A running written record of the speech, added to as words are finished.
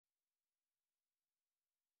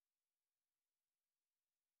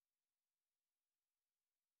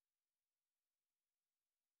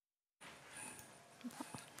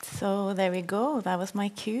So there we go. That was my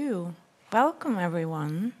cue. Welcome,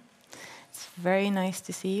 everyone. It's very nice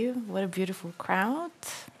to see you. What a beautiful crowd.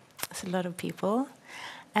 It's a lot of people.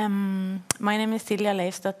 My name is Silja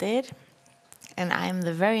Leifsdottir, and I'm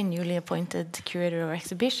the very newly appointed curator of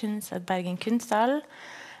exhibitions at Bergen Kunsthall.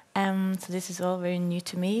 So this is all very new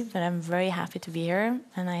to me, but I'm very happy to be here,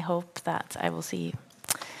 and I hope that I will see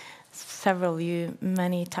several of you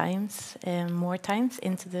many times, more times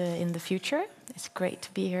in the future. It's great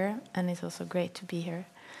to be here, and it's also great to be here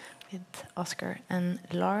with Oscar and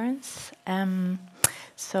Lawrence.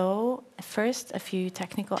 So first, a few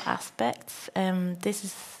technical aspects. This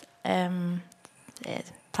is a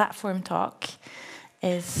platform talk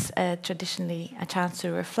is traditionally a chance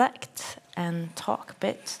to reflect and talk a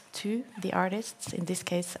bit to the artists, in this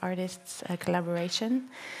case artists collaboration.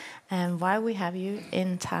 And while we have you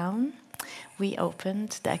in town, we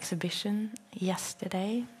opened the exhibition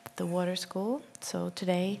yesterday, the Water School. So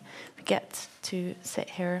today we get to sit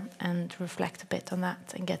here and reflect a bit on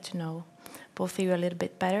that and get to know both of you a little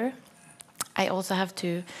bit better. I also have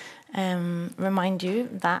to remind you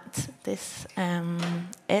that this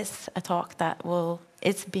is a talk that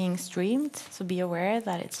it's being streamed, so be aware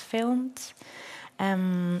that it's filmed.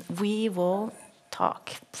 We will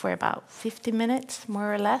talk for about 50 minutes,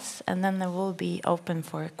 more or less, and then there will be open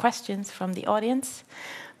for questions from the audience.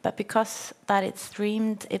 But because that it's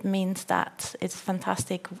streamed, it means that it's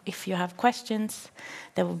fantastic if you have questions.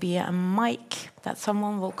 There will be a mic that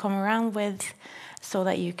someone will come around with so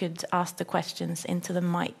that you could ask the questions into the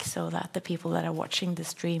mic so that the people that are watching the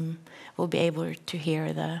stream will be able to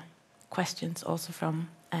hear the questions also from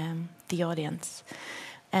the audience.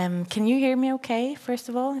 Can you hear me okay, first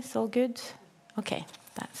of all? It's all good? Okay,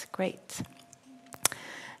 that's great.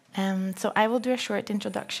 So I will do a short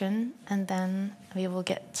introduction, and then we will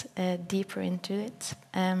get deeper into it.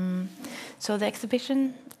 So the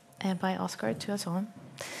exhibition by Oscar Tuazon,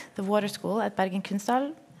 The Water School at Bergen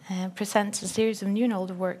Kunsthall, presents a series of new and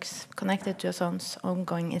older works connected to Tuazon's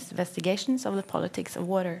ongoing investigations of the politics of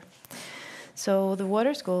water. So the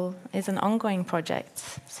Water School is an ongoing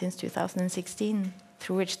project since 2016,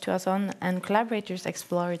 through which Tuazon and collaborators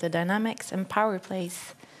explore the dynamics and power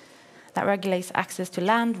plays that regulates access to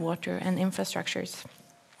land, water, and infrastructures.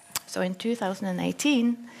 So in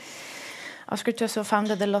 2018, Oscar Tuazon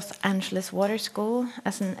founded the Los Angeles Water School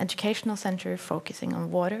as an educational center focusing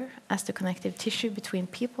on water as the connective tissue between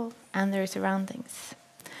people and their surroundings.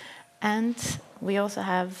 And we also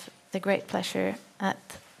have the great pleasure at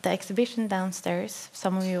the exhibition downstairs,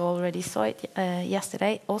 some of you already saw it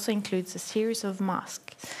yesterday, also includes a series of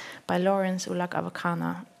masks by Lawrence Ulaaq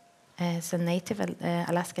Ahvakana, as a native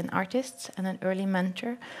Alaskan artist and an early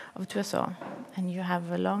mentor of Tuazon. And you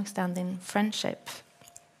have a long-standing friendship.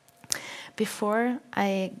 Before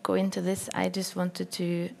I go into this, I just wanted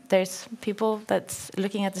to... There's people that's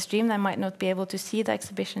looking at the stream that might not be able to see the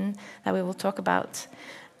exhibition that we will talk about.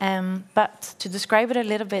 But to describe it a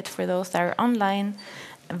little bit for those that are online,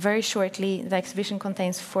 very shortly, the exhibition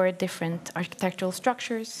contains 4 different architectural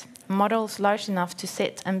structures, models large enough to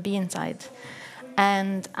sit and be inside.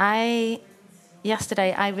 And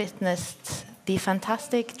yesterday I witnessed the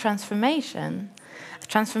fantastic transformation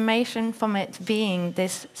from it being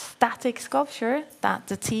this static sculpture that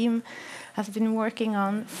the team has been working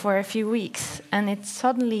on for a few weeks. And it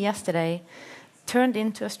suddenly yesterday turned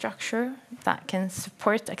into a structure that can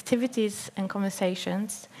support activities and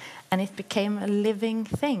conversations, and it became a living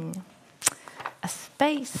thing, a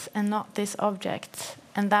space and not this object.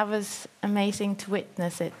 And that was amazing to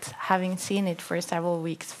witness it, having seen it for several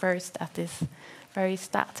weeks first at this very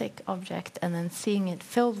static object, and then seeing it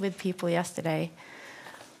filled with people yesterday,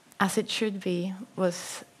 as it should be,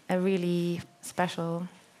 was a really special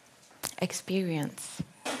experience.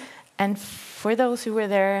 And for those who were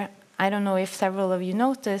there, I don't know if several of you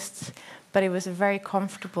noticed, but it was a very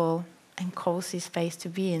comfortable and cozy space to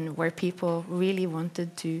be in, where people really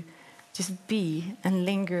wanted to just be and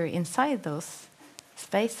linger inside those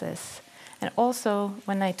spaces. And also,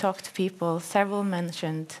 when I talked to people, several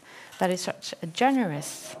mentioned that it's such a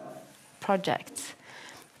generous project,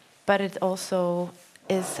 but it also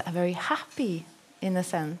is a very happy, in a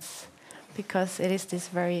sense, because it is this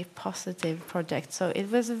very positive project. So it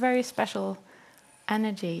was a very special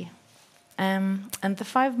energy. And the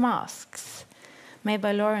 5 masks made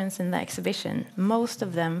by Lawrence in the exhibition, most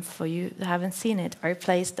of them, for you who haven't seen it, are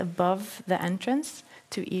placed above the entrance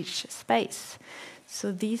to each space.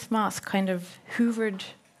 So these masks kind of hovered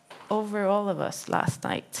over all of us last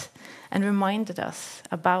night and reminded us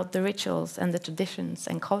about the rituals and the traditions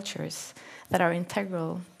and cultures that are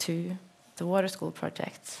integral to the Water School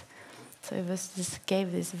projects. So it was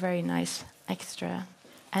gave this very nice extra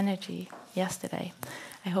energy yesterday.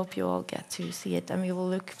 I hope you all get to see it, and we will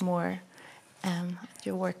look more at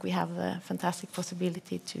your work. We have a fantastic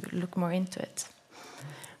possibility to look more into it.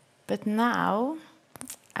 But now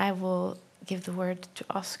I will give the word to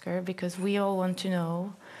Oscar, because we all want to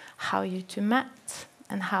know how you two met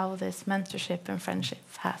and how this mentorship and friendship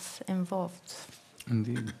has evolved.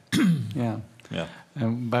 Indeed. Yeah.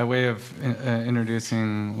 By way of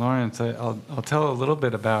introducing Lawrence, I'll tell a little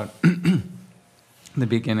bit about the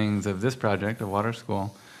beginnings of this project, of Water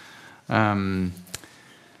School. For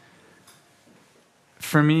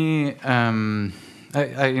me, I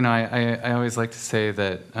always like to say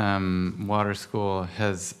that Water School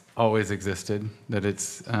has always existed, that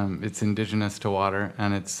it's indigenous to water,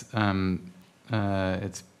 and it's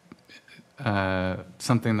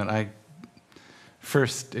something that I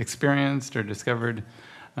first experienced or discovered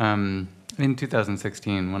in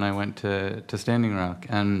 2016 when I went to Standing Rock,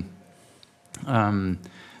 and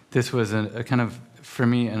this was a kind of, for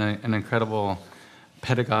me, an incredible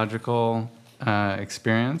pedagogical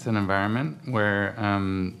experience and environment where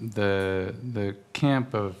the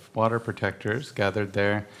camp of water protectors gathered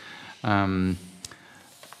there on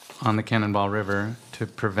the Cannonball River to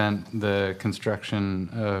prevent the construction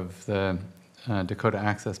of the Dakota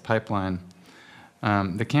Access Pipeline.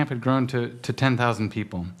 The camp had grown to 10,000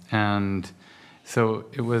 people, and so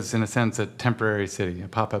it was, in a sense, a temporary city, a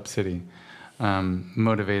pop-up city,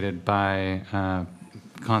 motivated by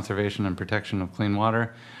conservation and protection of clean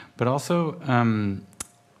water, but also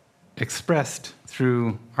expressed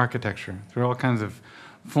through architecture, through all kinds of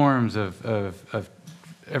forms of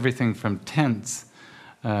everything from tents,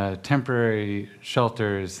 temporary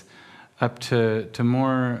shelters, up to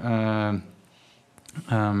more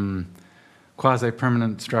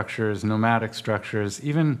quasi-permanent structures, nomadic structures.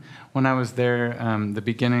 Even when I was there, the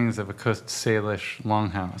beginnings of a Coast Salish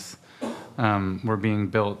longhouse were being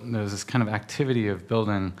built. There was this kind of activity of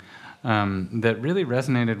building that really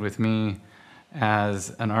resonated with me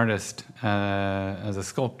as an artist, as a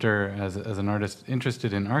sculptor, as an artist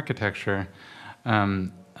interested in architecture.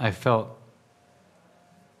 I felt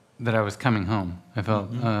that I was coming home. I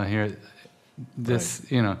felt here, this,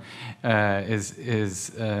 right,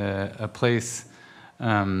 is a place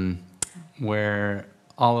where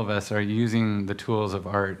all of us are using the tools of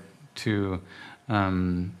art to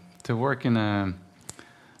work in a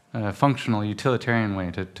functional, utilitarian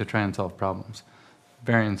way to try and solve problems.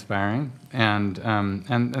 Very inspiring, and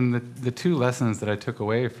the two lessons that I took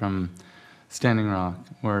away from Standing Rock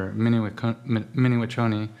were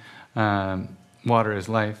Miniwachoni, water is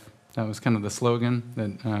life. That was kind of the slogan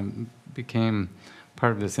that became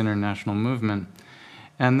part of this international movement.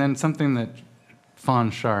 And then something that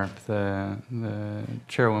Fawn Sharp, the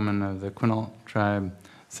chairwoman of the Quinault tribe,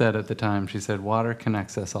 said at the time. She said, "Water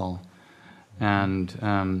connects us all." And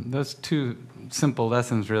those two simple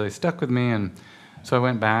lessons really stuck with me. And so I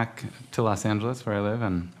went back to Los Angeles, where I live,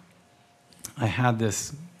 and I had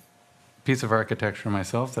this piece of architecture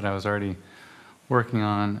myself that I was already working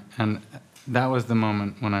on. And that was the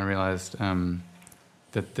moment when I realized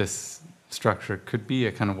that this structure could be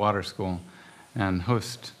a kind of water school and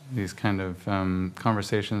host these kind of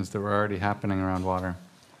conversations that were already happening around water.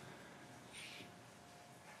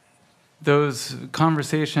 Those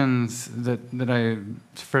conversations that I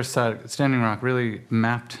first saw at Standing Rock really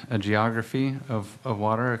mapped a geography of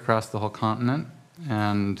water across the whole continent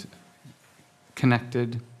and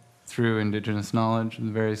connected through indigenous knowledge in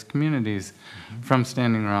the various communities, from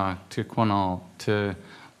Standing Rock to Quinault to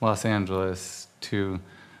Los Angeles to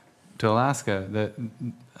Alaska,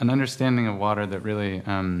 an understanding of water that really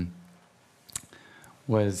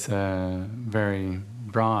was very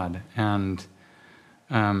broad. And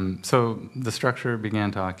so the structure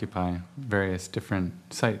began to occupy various different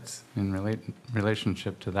sites in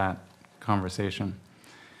relationship to that conversation.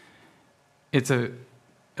 It's a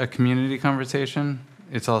community conversation.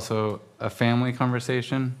 It's also a family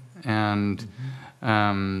conversation. And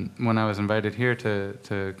when I was invited here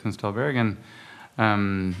to Kunsthall Bergen,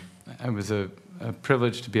 it was a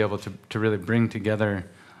privilege to be able to really bring together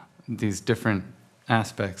these different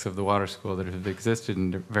aspects of the water school that have existed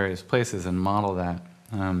in various places and model that.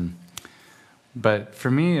 But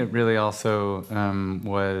for me, it really also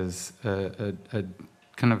was a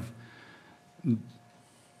kind of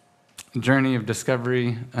journey of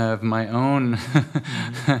discovery of my own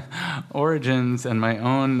origins and my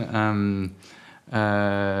own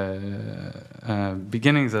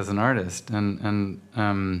beginnings as an artist. And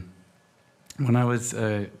when I was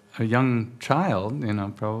a young child,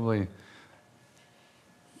 probably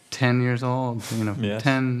 10 years old, yes.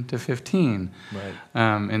 10 to 15, right.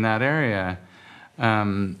 In that area,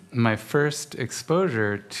 my first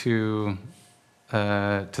exposure to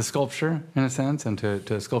sculpture, in a sense, and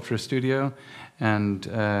to a sculpture studio, and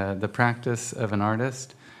the practice of an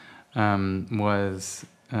artist was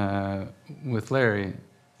with Larry,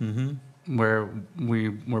 where we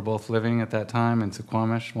were both living at that time in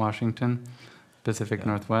Suquamish, Washington, Pacific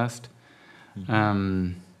Northwest.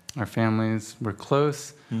 Our families were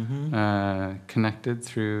close, connected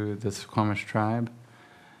through the Suquamish tribe,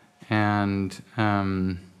 and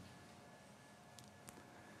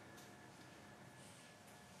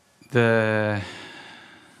there's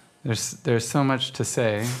so much to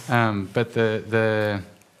say, but the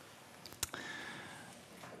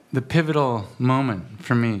pivotal moment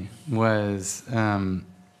for me was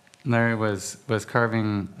Larry was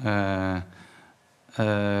carving a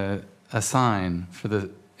sign for the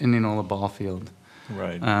Indianola ball field.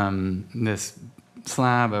 Right. This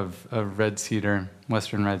slab of red cedar,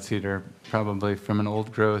 western red cedar, probably from an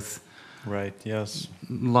old growth. Right. Yes.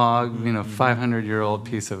 Log, 500-year-old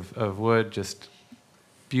piece of wood, just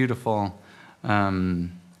beautiful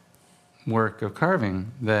work of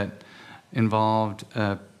carving that involved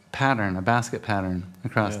a pattern, a basket pattern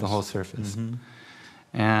across the whole surface.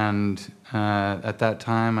 And at that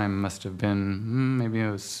time, I must have been, maybe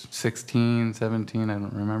I was 16, 17, I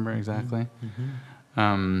don't remember exactly.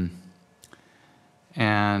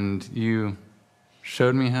 And you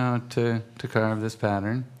showed me how to carve this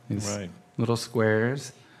pattern, these little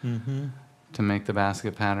squares to make the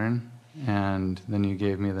basket pattern. And then you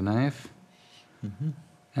gave me the knife.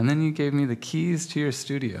 And then you gave me the keys to your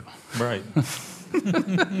studio. Right.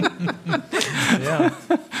 Yeah.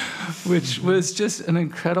 Which was just an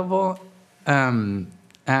incredible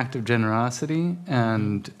act of generosity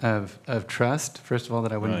and of trust. First of all,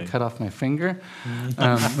 that I wouldn't cut off my finger,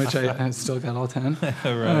 which I still got all 10.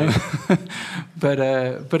 Right. But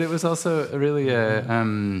it was also really a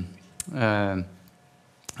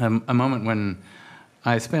moment when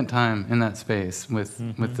I spent time in that space with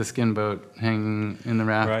the skin boat hanging in the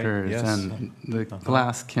rafters, and the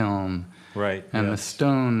glass kiln, and the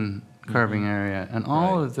stone carving area, and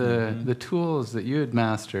all of the tools that you had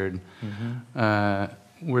mastered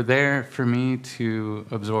were there for me to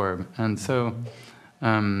absorb. And so,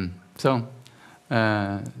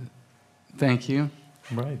 thank you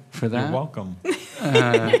for that. You're welcome.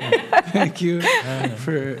 Thank you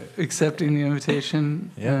for accepting the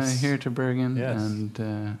invitation here to Bergen.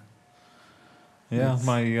 And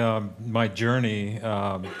my journey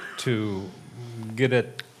to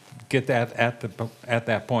get that at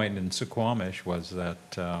that point in Suquamish was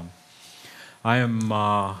that I am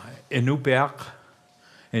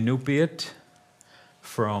Inupiat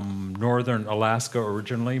from northern Alaska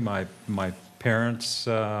originally. My parents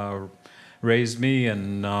raised me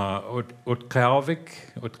in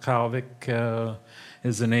Utqiagvik. Utqiagvik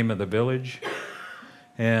is the name of the village,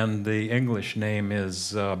 and the English name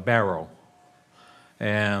is Barrow.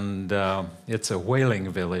 And it's a whaling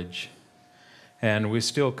village, and we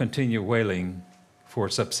still continue whaling for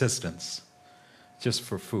subsistence, just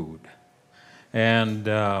for food. And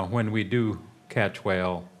when we do catch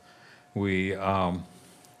whale, we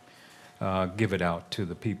give it out to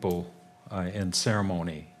the people in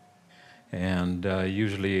ceremony. And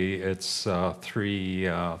usually it's 3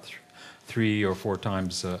 or 4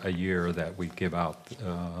 times a year that we give out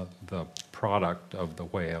the product of the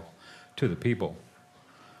whale to the people.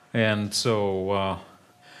 And so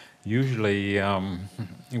usually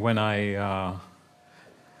when I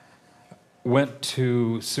went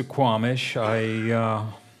to Suquamish,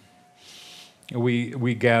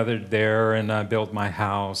 we gathered there, and I built my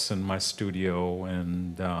house and my studio,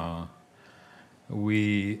 and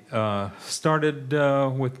we started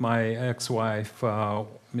with my ex-wife.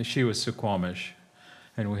 She was Suquamish,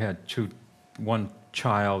 and we had one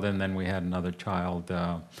child, and then we had another child,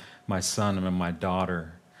 my son and my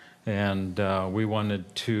daughter. And we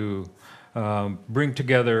wanted to bring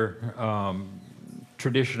together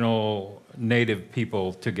traditional native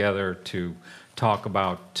people together to talk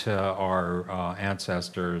about our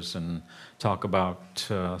ancestors and talk about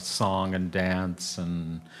song and dance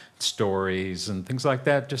and stories and things like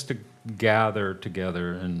that, just to gather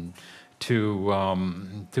together and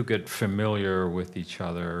to get familiar with each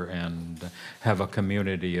other and have a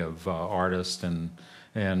community of artists and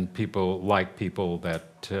people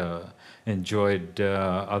that enjoyed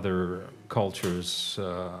other cultures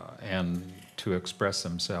and to express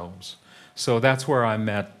themselves. So that's where I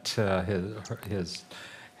met his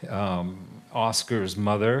Oscar's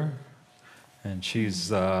mother, and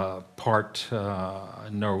she's part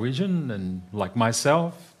Norwegian, and like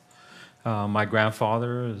myself. My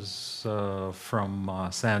grandfather is from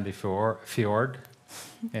Sandy Fjord,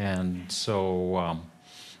 And so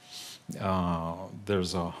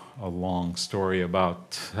there's a long story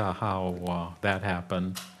about how that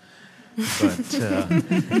happened. But,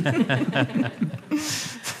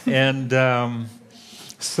 and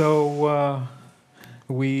so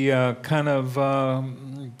we kind of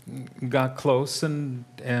got close and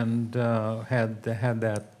had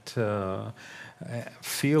that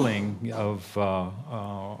feeling of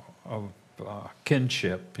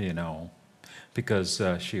kinship, you know, because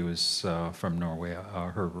she was from Norway.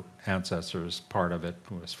 Her ancestors, part of it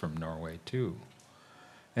was from Norway too.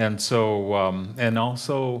 And so, and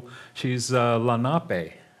also she's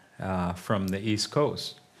Lenape from the East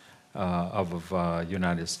Coast of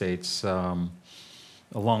United States,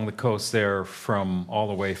 along the coast there, from all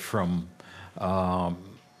the way from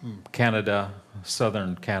Canada,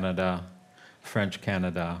 southern Canada, French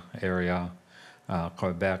Canada area,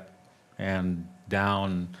 Quebec, and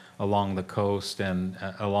down along the coast and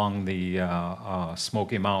along the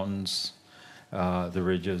Smoky Mountains, the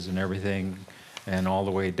ridges and everything, and all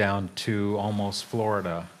the way down to almost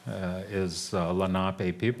Florida is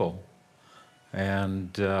Lenape people.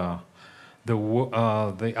 And the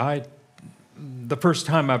first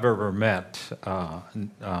time I've ever met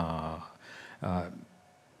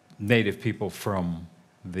Native people from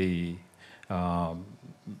the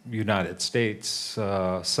United States,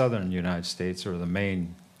 southern United States, or the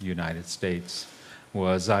main United States,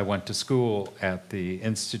 was I went to school at the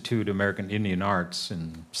Institute of American Indian Arts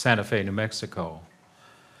in Santa Fe, New Mexico.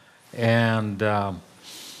 And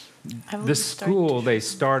this school, they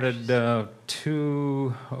started about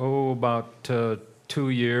 2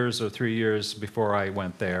 years or 3 years before I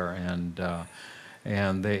went there,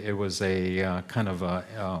 and it was a kind of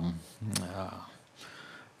a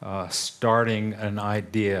starting an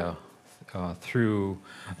idea through.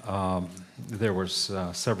 There was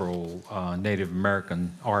several Native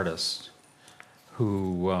American artists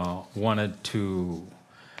who wanted to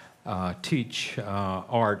teach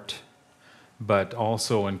art, but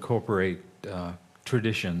also incorporate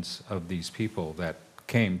traditions of these people that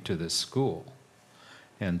came to this school.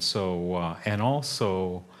 And so, and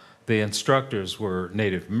also the instructors were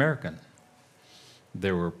Native American.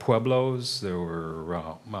 There were Pueblos, there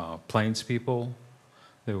were Plains people,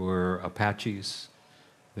 there were Apaches,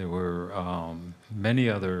 there were many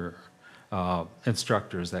other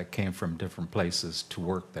instructors that came from different places to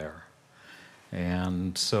work there.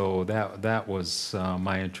 And so that was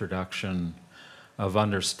my introduction of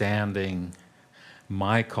understanding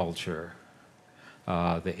my culture,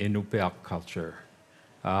 the Inupiaq culture.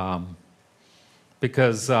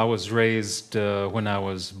 Because I was raised when I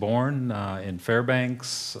was born in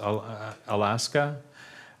Fairbanks, Alaska.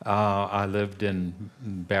 I lived in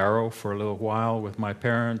Barrow for a little while with my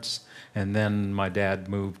parents, and then my dad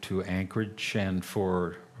moved to Anchorage and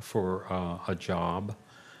for a job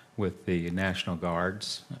with the National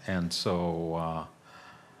Guards. And so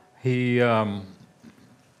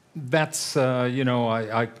that's, you know,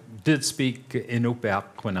 I did speak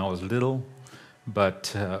Inupiaq when I was little.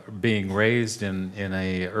 But being raised in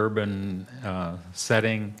a urban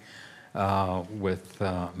setting with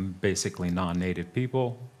basically non-native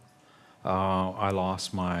people, I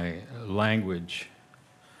lost my language,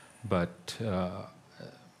 but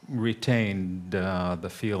retained the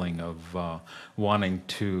feeling of wanting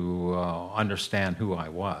to understand who I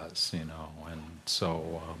was, you know. And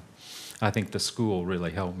so I think the school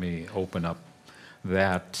really helped me open up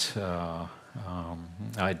that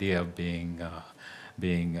idea of being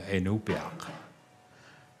Inupiaq.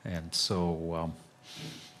 And so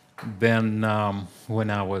then when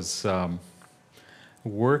I was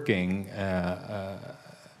working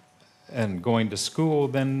and going to school,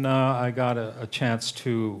 then I got a chance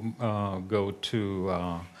to go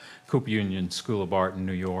to Cooper Union School of Art in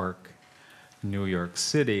New York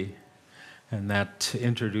City, and that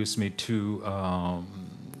introduced me to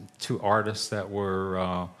artists that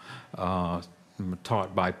were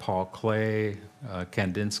taught by Paul Klee,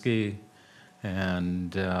 Kandinsky,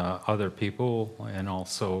 and other people, and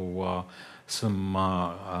also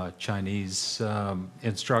some Chinese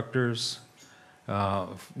instructors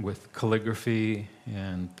with calligraphy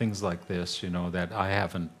and things like this, you know, that I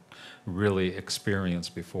haven't really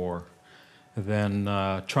experienced before. Then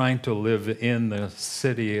trying to live in the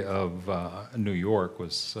city of New York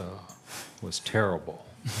was terrible.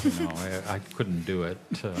 You know, I couldn't do it.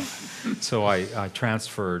 So I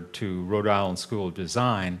transferred to Rhode Island School of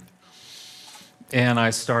Design, and I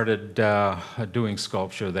started doing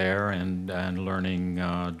sculpture there and learning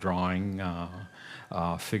drawing,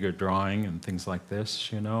 figure drawing and things like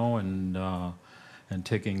this, you know, and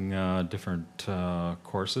taking different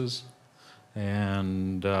courses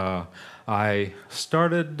And I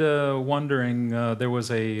started wondering, there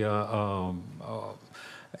was a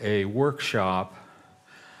workshop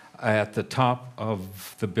at the top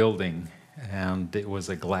of the building, and it was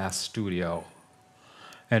a glass studio.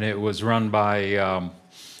 And it was run by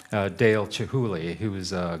Dale Chihuly, who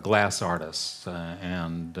was a glass artist,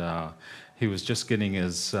 and he was just getting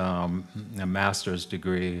his a master's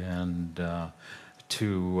degree, and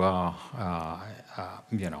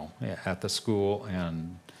you know, at the school,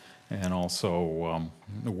 and also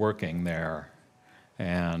working there.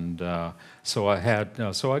 And so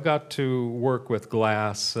I got to work with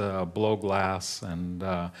glass, blow glass, and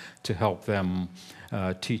to help them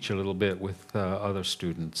teach a little bit with other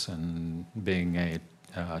students, and being a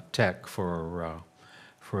tech for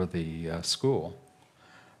the school.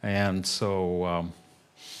 And so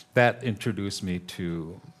that introduced me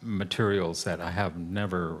to materials that I have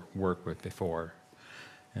never worked with before.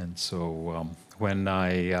 And so when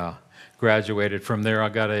I graduated from there, I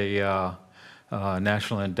got a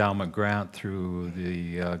National Endowment grant through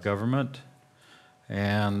the government,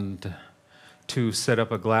 and to set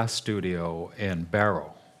up a glass studio in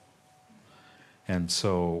Barrow. And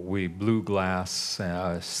so we blew glass,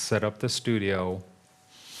 set up the studio,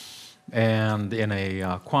 and in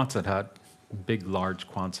a Quonset hut, big, large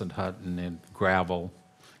Quonset hut, and in gravel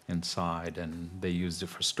inside, and they used it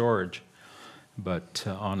for storage. But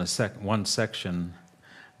on one section,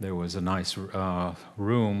 there was a nice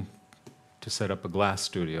room to set up a glass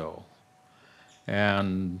studio,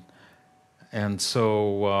 and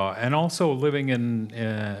so and also living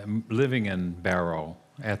in Barrow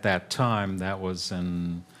at that time. That was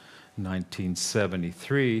in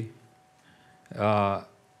 1973.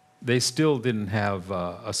 They still didn't have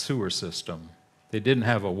a sewer system. They didn't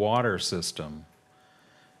have a water system,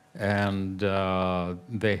 and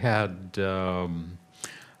they had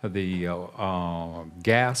the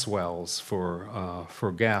gas wells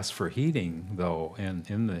for gas for heating, though,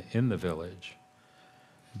 in the village.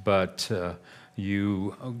 But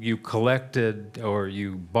you collected, or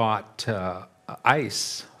you bought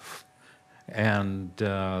ice, and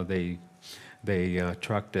they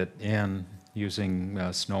trucked it in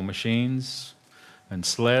using snow machines and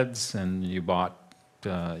sleds, and you bought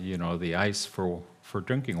you know, the ice for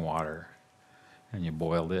drinking water, and you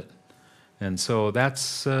boiled it. And so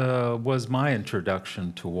that's was my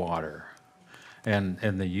introduction to water, and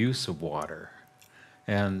the use of water,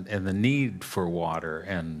 and the need for water,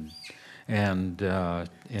 and in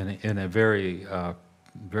a very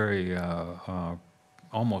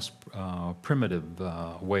almost primitive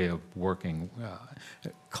way of working,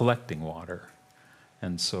 collecting water.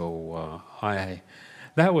 And so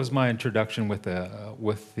that was my introduction with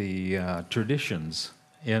the traditions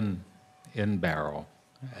in Barrow,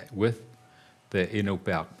 with the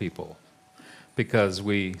Ulaaq people, because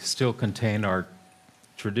we still contain our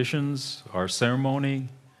traditions, our ceremony,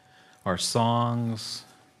 our songs,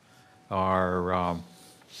 our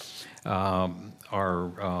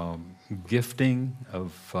gifting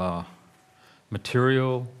of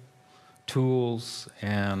material, tools,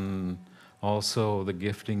 and also the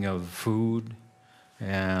gifting of food,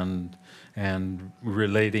 and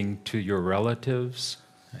relating to your relatives,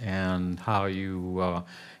 and how you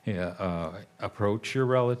approach your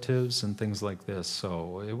relatives and things like this.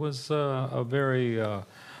 So it was a very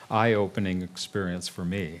eye-opening experience for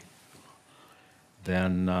me.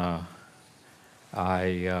 Then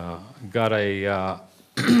I got a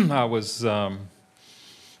I was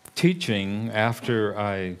teaching after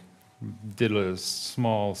I did a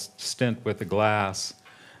small stint with the glass.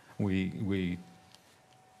 We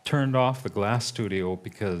turned off the glass studio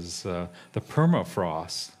because the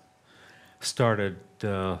permafrost started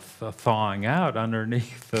thawing out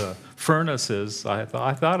underneath the furnaces. I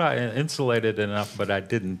thought I insulated enough, but I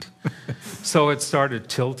didn't. So it started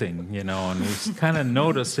tilting, you know, and we kind of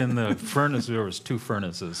noticed in the furnace, there was 2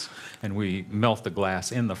 furnaces, and we melt the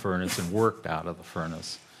glass in the furnace and worked out of the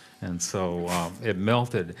furnace. And so it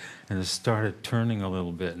melted, and it started turning a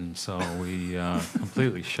little bit, and so we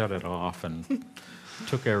completely shut it off and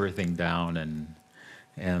took everything down,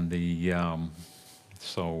 and the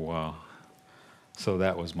so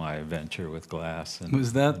that was my adventure with glass.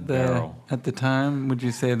 Was that at the time? Would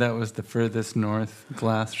you say that was the furthest north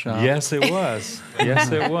glass shop? Yes, it was.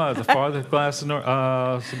 Yes, it was the farthest glass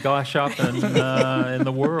shop in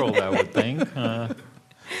the world, I would think.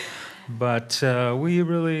 But we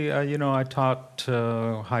really, you know, I taught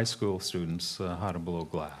high school students how to blow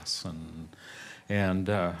glass,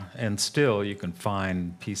 and still you can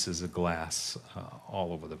find pieces of glass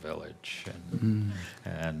all over the village,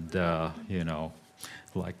 and you know,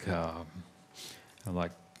 like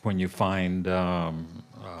when you find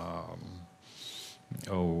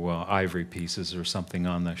ivory pieces or something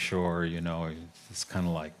on the shore, you know, it's kind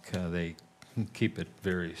of like they keep it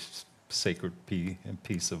very sacred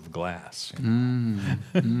piece of glass. You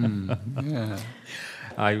know? Yeah.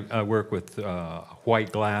 I work with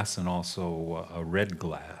white glass and also a red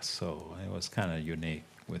glass, so it was kind of unique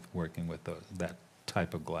with working with that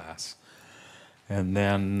type of glass. And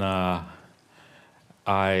then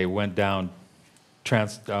I went down,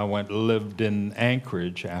 lived in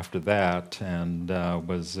Anchorage after that, and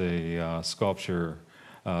was a sculpture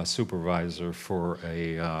supervisor for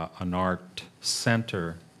an art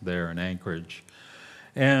center there in Anchorage.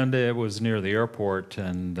 And it was near the airport,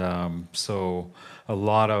 and so a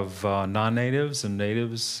lot of non-natives and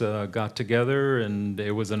natives got together, and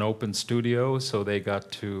it was an open studio, so they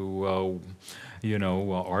got to, you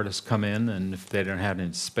know, artists come in, and if they didn't have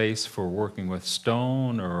any space for working with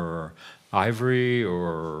stone or ivory,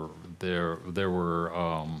 or there were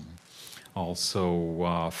also,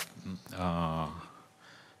 what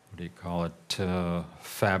do you call it,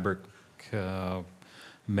 fabric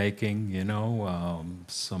making, you know,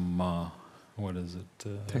 some, what is it?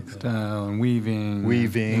 Textile and weaving.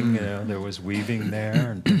 Weaving, there was weaving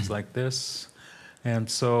there and things like this. And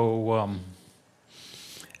so,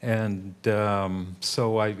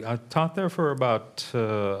 so I taught there for about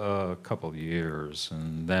a couple of years,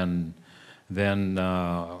 and then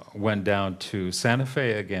went down to Santa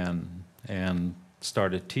Fe again and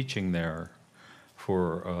started teaching there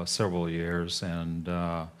for several years,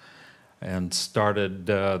 and started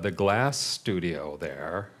the glass studio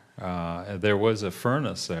there. There was a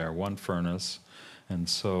furnace there, one furnace, and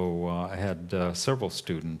so I had several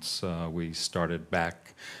students. We started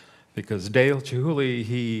back because Dale Chihuly,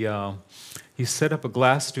 he set up a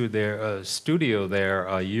glass studio there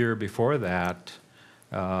a year before that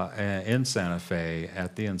in Santa Fe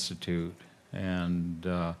at the Institute, and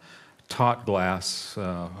taught glass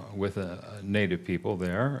with native people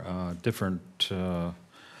there, different.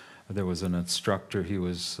 There was an instructor. He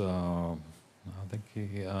was, I think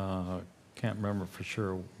he, can't remember for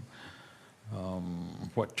sure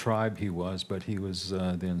what tribe he was, but he was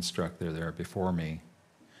the instructor there before me.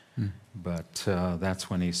 But that's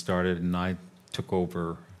when he started, and I took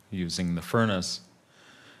over using the furnace.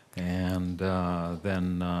 And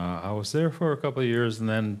then I was there for a couple of years,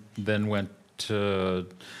 and then went to,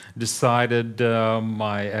 decided,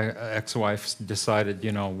 my ex-wife decided,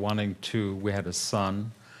 you know, we had a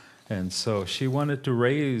son, and so she wanted to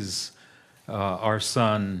raise our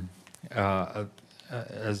son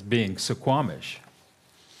as being Suquamish,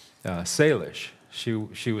 Salish. She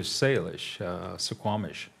was Salish,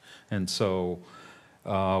 Suquamish, and so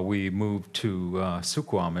we moved to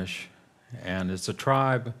Suquamish, and it's a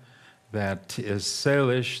tribe that is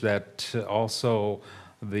Salish. That also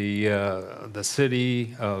the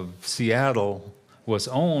city of Seattle was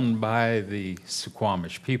owned by the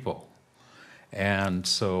Suquamish people. And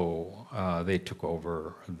so they took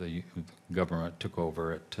over, the government took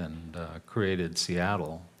over it and created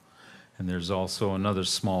Seattle. And there's also another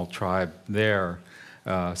small tribe there,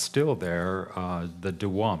 still there, the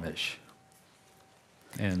Duwamish.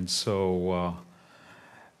 And so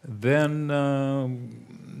then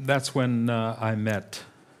that's when I met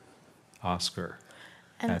Oscar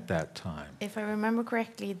And at that time. if I remember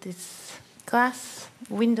correctly, these glass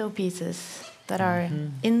window pieces that are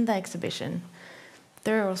in the exhibition,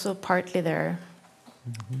 they're also partly there.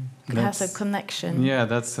 It has a connection. Yeah,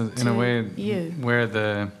 that's in a way where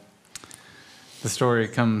the story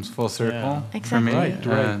comes full circle for me.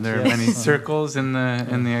 Exactly. Right. There are many circles in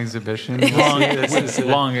the exhibition.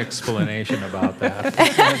 Long explanation about that.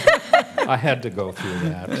 I had to go through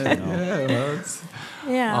that. You know. Yeah, well, it's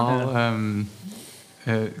Yeah. all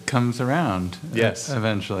it comes around. Yes.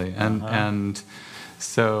 Eventually, and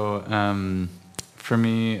so for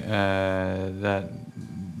me that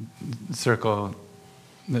circle,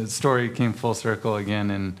 the story came full circle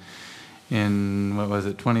again in what was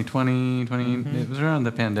it, 2020? It was around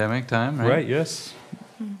the pandemic time, right? Right. Yes.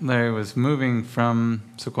 Larry was moving from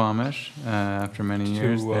Suquamish after many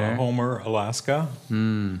years To there. Homer, Alaska.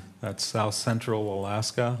 That's south central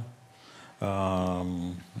Alaska.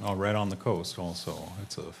 Right on the coast. Also,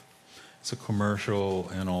 it's a commercial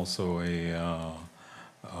and also a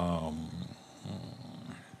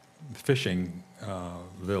fishing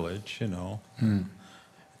village. You know.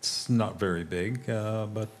 It's not very big,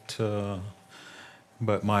 but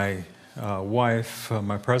my wife,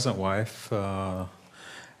 my present wife,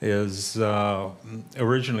 is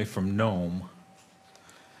originally from Nome,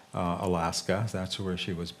 Alaska. That's where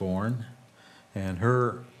she was born, and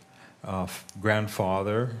her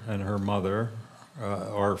grandfather and her mother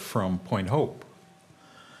are from Point Hope.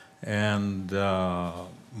 And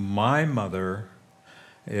my mother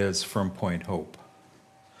is from Point Hope.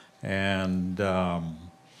 And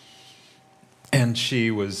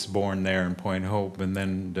she was born there in Point Hope, and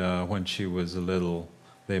then when she was little,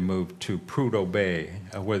 they moved to Prudhoe Bay,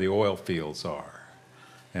 where the oil fields are.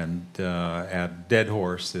 And at Dead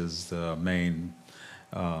Horse is the main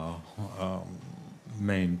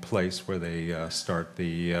place where they start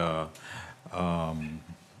the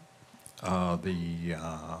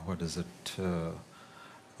what is it?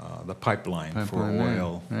 The pipeline for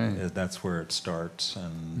oil. Right. That's where it starts,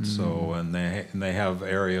 and so and they have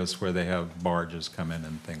areas where they have barges come in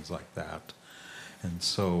and things like that. And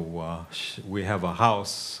so we have a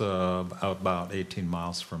house about 18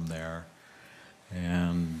 miles from there,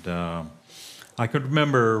 and I could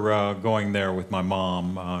remember going there with my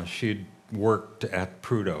mom. She'd worked at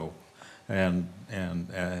Prudhoe and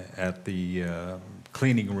at the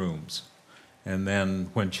cleaning rooms. And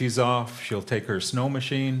then when she's off, she'll take her snow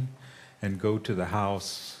machine and go to the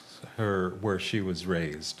house where she was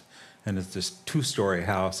raised. And it's this two-story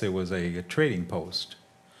house. It was a trading post.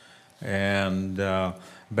 And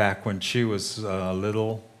back when she was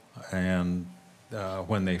little, and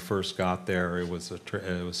when they first got there, it was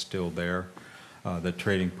still there. The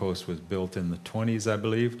trading post was built in the 20s, I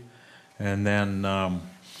believe. And then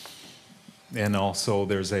and also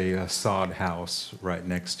there's a sod house right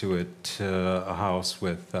next to it, a house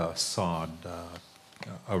with sod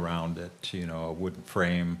around it, you know, a wooden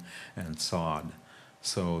frame and sod.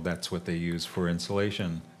 So that's what they use for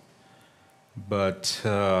insulation. But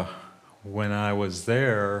when I was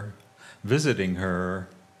there visiting her,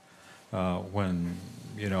 when,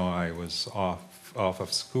 you know, I was off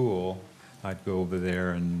of school, I'd go over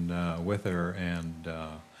there and with her and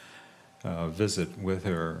visit with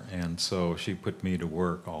her, and so she put me to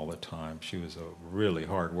work all the time. She was a really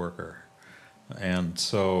hard worker, and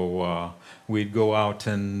so we'd go out,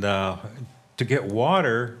 and to get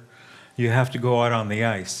water, you have to go out on the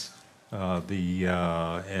ice.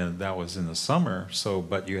 And that was in the summer. So,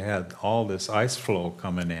 but you had all this ice flow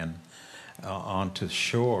coming in onto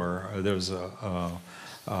shore. There's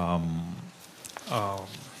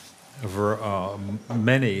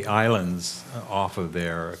many islands off of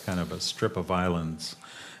there, kind of a strip of islands,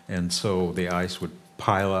 and so the ice would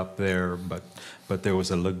pile up there, but there was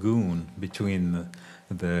a lagoon between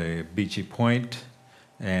the Beachy Point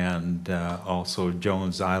and also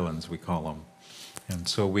Jones Islands, we call them. And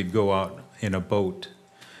so we'd go out in a boat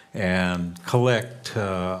and collect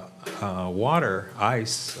water,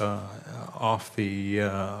 ice, off the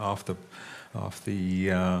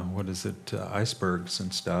what is it, icebergs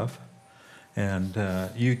and stuff. And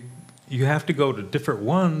you have to go to different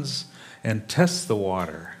ones and test the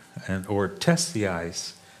water or test the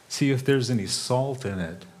ice, see if there's any salt in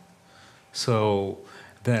it. So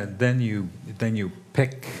then you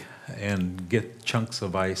pick and get chunks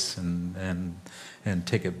of ice and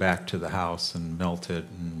take it back to the house and melt it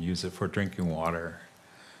and use it for drinking water.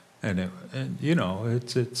 And you know,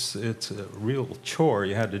 it's a real chore.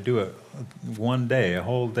 You had to do it one day, a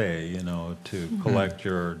whole day, you know, to collect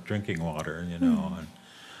your drinking water, you know, and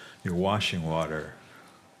your washing water.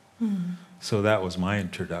 So that was my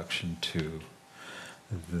introduction to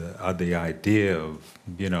the idea of,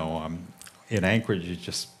 you know, in Anchorage, you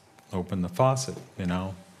just open the faucet, you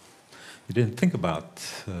know. You didn't think about,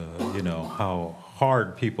 you know, how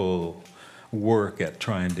hard people work at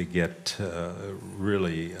trying to get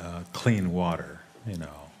really clean water, you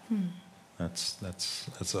know.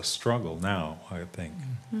 That's a struggle now, I think.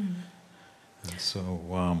 And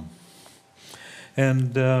so,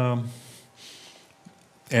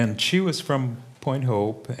 and she was from Point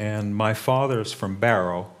Hope, and my father's from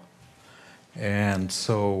Barrow, and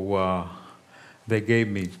so they gave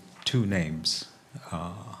me two names,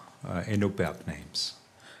 Inupiaq names.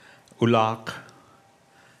 Ulaaq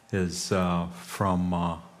is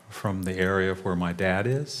from the area where my dad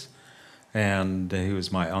is, and he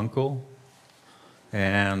was my uncle.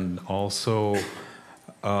 And also,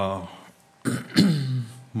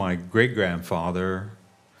 my great-grandfather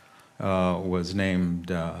was named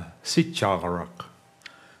Sitjarak.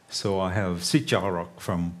 So I have Sitjarak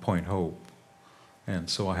from Point Hope. And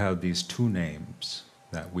so I have these two names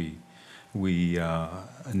that we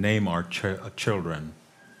name our children.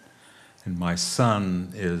 And my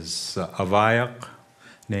son is Ahvakana,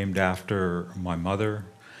 named after my mother.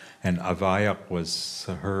 And Ahvakana was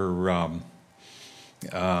her,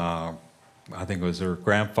 I think it was her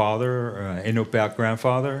grandfather, Inupiaq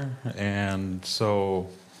grandfather. And so,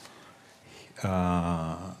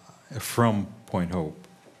 from Point Hope.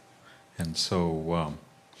 And so,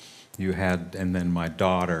 you had, and then my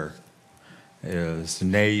daughter is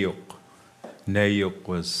Nayuk. Nayuk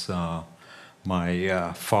was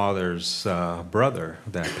my father's brother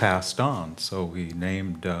that passed on, so we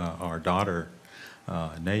named our daughter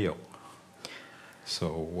Nayuk.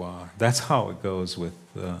 So that's how it goes with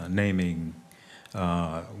naming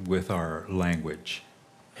with our language.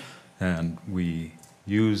 And we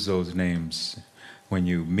use those names when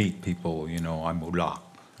you meet people, you know, I'm Ulaaq,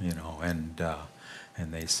 you know, and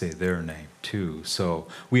they say their name too. So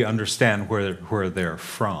we understand where they're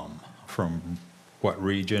from what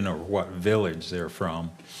region or what village they're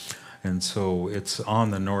from. And so it's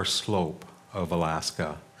on the North Slope of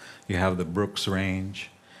Alaska. You have the Brooks Range,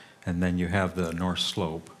 and then you have the North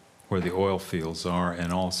Slope where the oil fields are,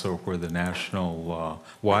 and also where the National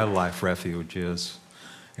Wildlife Refuge is.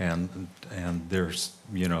 And there's,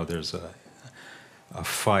 you know, there's a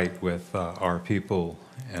fight with our people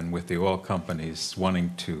and with the oil companies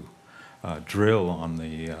wanting to drill on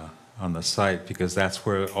the site, because that's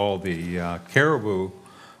where all the caribou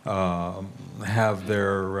have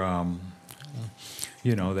their,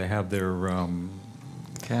 you know, they have their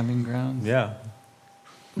camping grounds. Yeah.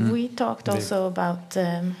 We talked also about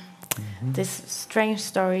this strange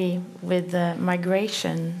story with the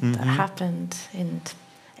migration that happened in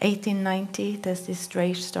 1890. There's this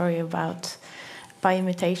strange story about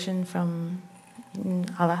biomutation from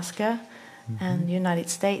Alaska and the United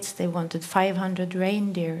States. They wanted 500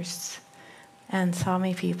 reindeers and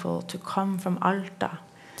Sami people to come from Alta.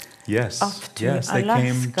 Yes, Up to yes, Alaska they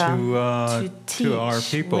came to our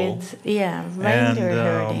people. With, reindeer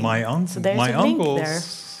herding. My So there's my a link uncles there.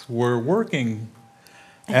 were working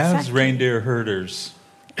Exactly. as reindeer herders,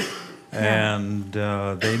 and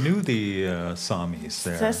they knew the Samis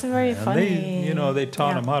there. That's a very and funny. They, you know, they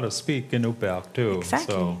taught them how to speak Inupiaq too.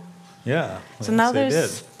 Exactly. So, yeah. So now they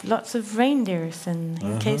there's did. lots of reindeers, and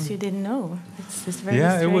in case you didn't know, it's this very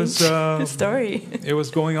Yeah, it strange was story. It was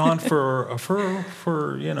going on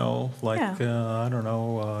for you know, like I don't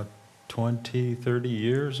know, 20, 30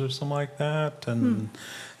 years or something like that, and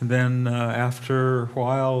then after a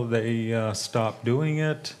while they stopped doing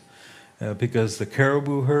it because the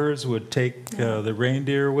caribou herds would take the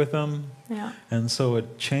reindeer with them, and so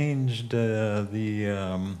it changed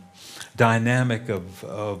the dynamic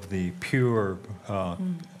of the pure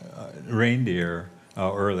reindeer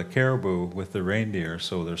or the caribou with the reindeer,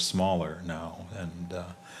 so they're smaller now, and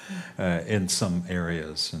in some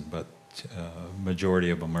areas, but majority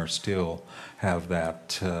of them are still have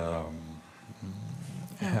that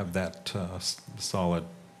solid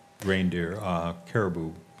reindeer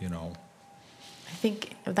caribou, you know. I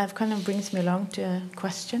think that kind of brings me along to a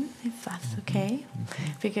question, if that's okay.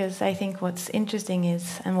 Because I think what's interesting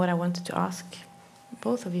is, and what I wanted to ask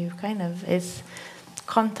both of you kind of, is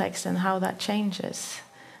context and how that changes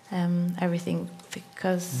everything.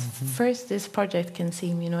 Because first this project can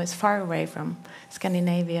seem, you know, it's far away from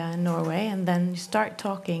Scandinavia and Norway, and then you start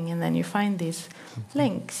talking and then you find these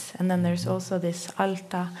links. And then there's also this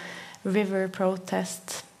Alta River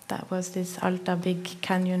protest. That was this Alta Big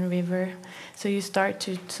Canyon River. So you start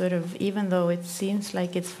to sort of, even though it seems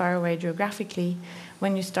like it's far away geographically,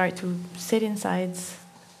 when you start to sit inside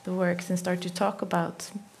the works and start to talk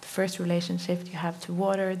about the first relationship you have to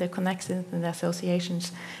water, the connections and the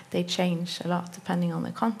associations, they change a lot depending on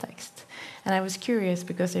the context. And I was curious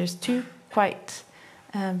because there's two quite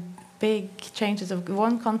big changes.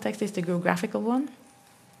 One context is the geographical one,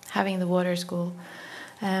 having the water school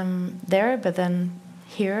there, but then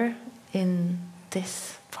here in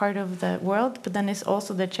this part of the world, but then it's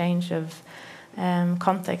also the change of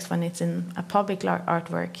context when it's in a public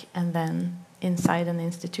artwork and then inside an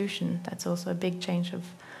institution. That's also a big change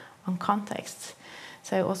on context.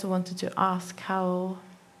 So I also wanted to ask how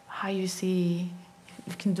you see,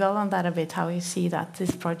 if you can dwell on that a bit, how you see that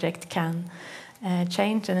this project can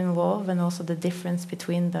change and evolve, and also the difference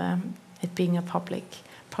between it being a public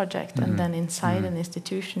project and then inside an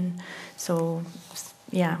institution. So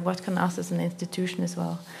yeah, what can us as an institution as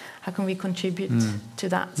well? How can we contribute to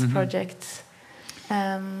that project?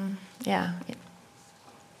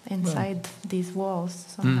 Inside these walls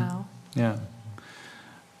somehow. Yeah.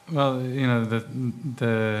 Well, you know,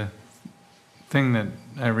 the thing that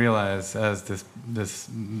I realize as this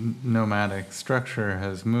nomadic structure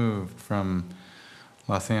has moved from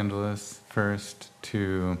Los Angeles first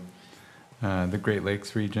to the Great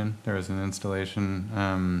Lakes region. There was an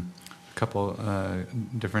installation. Couple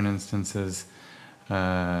different instances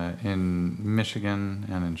in Michigan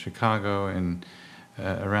and in Chicago and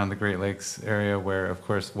around the Great Lakes area, where of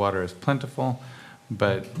course water is plentiful,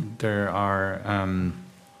 but there are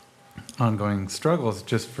ongoing struggles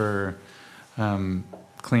just for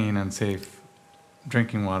clean and safe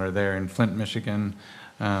drinking water there. In Flint, Michigan,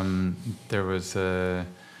 there was an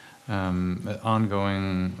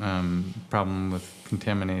ongoing problem with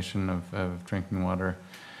contamination of drinking water.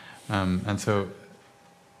 And so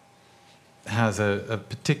has a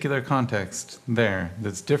particular context there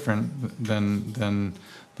that's different than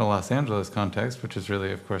the Los Angeles context, which is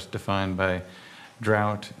really, of course, defined by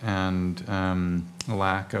drought and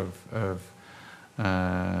lack of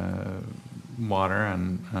water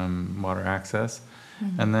and water access.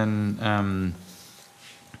 Mm-hmm. And then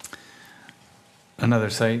another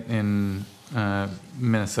site in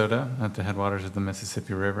Minnesota at the headwaters of the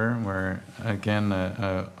Mississippi River, where again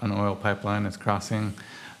an oil pipeline is crossing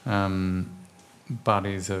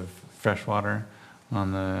bodies of fresh water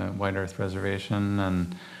on the White Earth Reservation,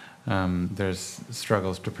 and there's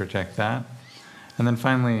struggles to protect that. And then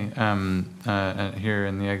finally, here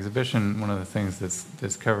in the exhibition, one of the things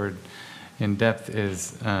that's covered in depth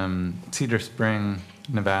is Cedar Spring,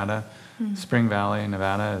 Nevada. Mm-hmm. Spring Valley,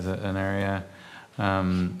 Nevada is an area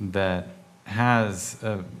that has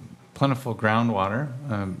plentiful groundwater,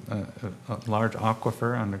 a large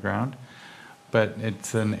aquifer underground, but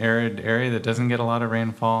it's an arid area that doesn't get a lot of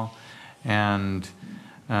rainfall, and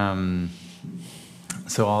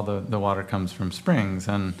so all the water comes from springs.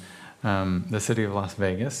 And the city of Las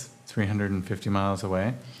Vegas, 350 miles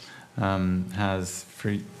away, has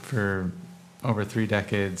for over 3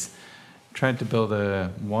 decades tried to build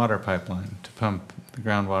a water pipeline to pump the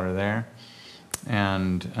groundwater there,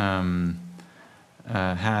 and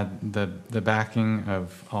had the backing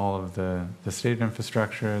of all of the state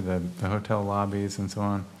infrastructure, the hotel lobbies, and so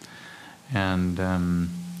on. And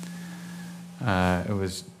it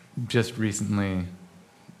was just recently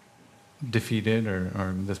defeated,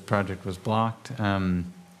 or this project was blocked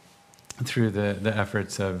through the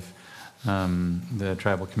efforts of the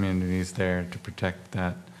tribal communities there to protect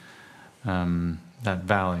that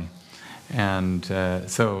valley. And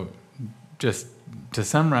so just to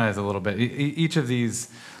summarize a little bit, each of these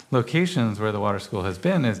locations where the water school has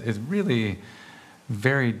been is really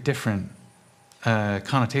very different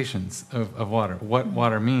connotations of water. What mm-hmm.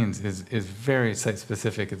 water means is very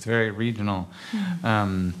site-specific. It's very regional.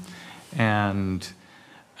 Mm-hmm. And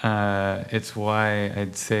it's why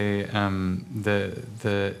I'd say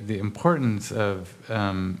the importance of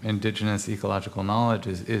indigenous ecological knowledge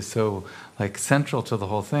is so like central to the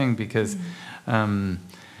whole thing, because mm-hmm.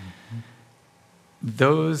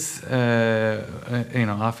 Those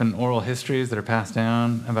often oral histories that are passed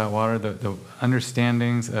down about water, the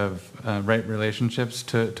understandings of right relationships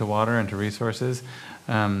to water and to resources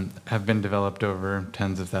have been developed over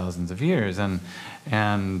tens of thousands of years, and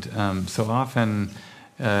so often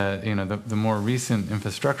the more recent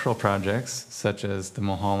infrastructural projects, such as the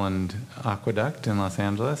Mulholland Aqueduct in Los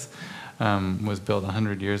Angeles, was built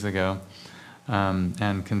 100 years ago.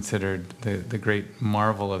 And considered the great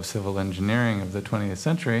marvel of civil engineering of the 20th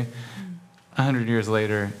century, 100 years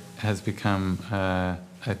later has become an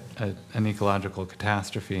ecological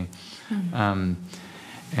catastrophe. Mm-hmm.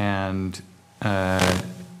 And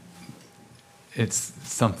it's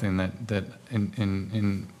something that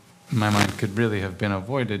in my mind could really have been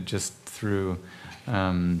avoided just through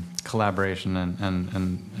collaboration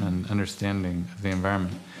and understanding of the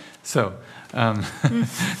environment. So,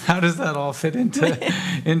 how does that all fit into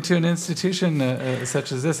an institution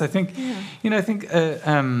such as this? I think,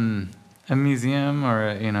 a museum or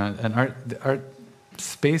an art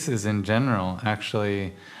spaces in general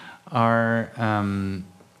actually are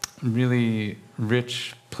really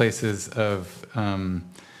rich places of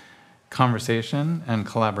conversation and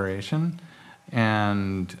collaboration,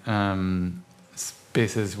 and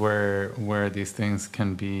spaces where these things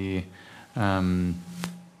can be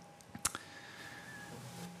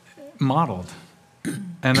modeled.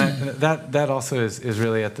 And that also is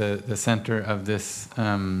really at the center of this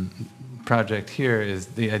project here, is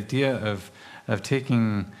the idea of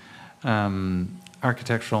taking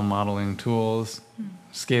architectural modeling tools,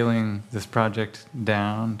 scaling this project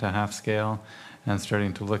down to half scale, and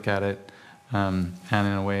starting to look at it, and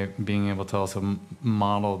in a way being able to also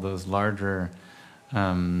model those larger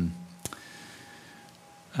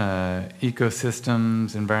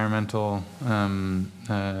ecosystems, environmental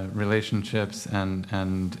relationships, and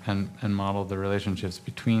model the relationships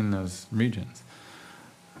between those regions.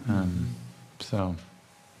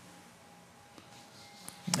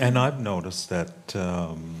 And I've noticed that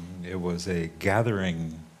it was a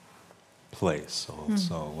gathering place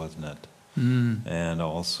also, wasn't it? Mm. And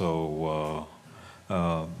also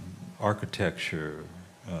architecture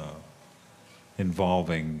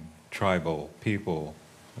involving tribal people,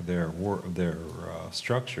 their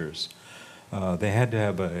structures, they had to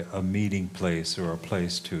have a meeting place or a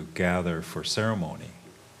place to gather for ceremony.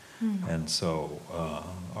 And so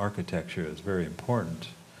architecture is very important.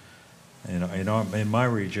 In my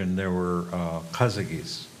region, there were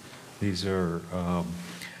kazagis. These are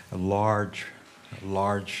larger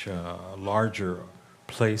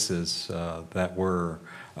places that were,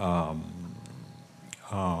 what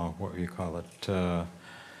do you call it,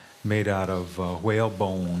 made out of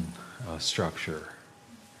whalebone structure,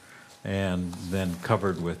 and then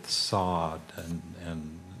covered with sod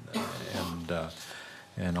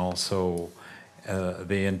and also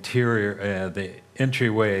the interior, the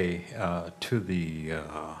entryway to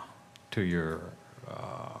your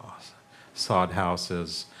sod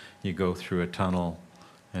houses. You go through a tunnel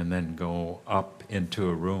and then go up into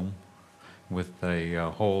a room with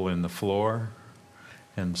a hole in the floor,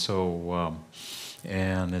 and so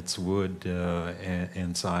and it's wood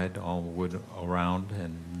inside, all wood around,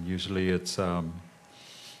 and usually it's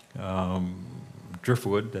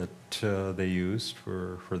driftwood that they used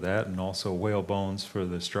for that, and also whale bones for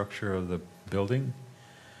the structure of the building.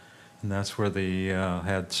 And that's where they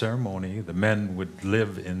had ceremony. The men would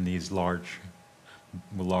live in these large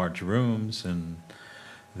rooms, and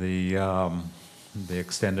the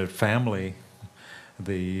extended family,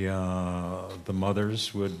 the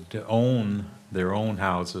mothers would own their own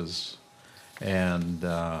houses, and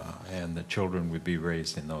the children would be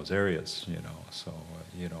raised in those areas. So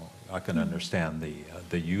I can understand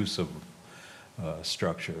the use of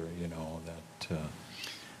structure. That.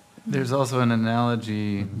 There's also an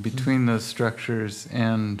analogy between those structures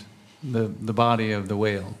and the body of the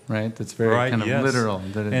whale, right? That's very kind of literal.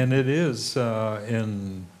 And it is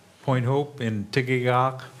in Point Hope, in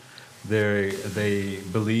Tigigak, they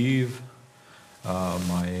believe,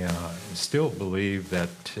 still believe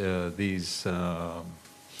that these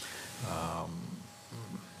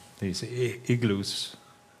igloos,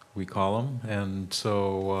 we call them, and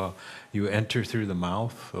so you enter through the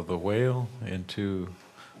mouth of the whale into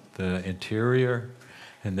the interior,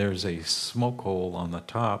 and there's a smoke hole on the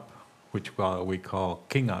top, which we call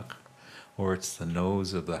kingak, or it's the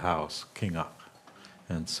nose of the house, kingak.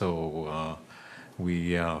 And so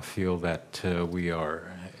we feel that we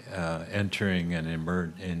are entering and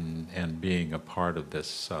and being a part of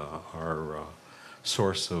this, our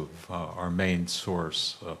source of, our main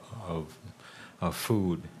source of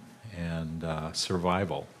food and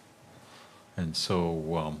survival. And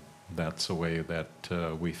so that's the way that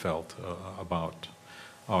we felt about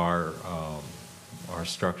our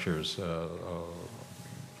structures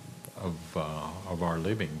of our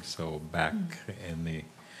living. So back in the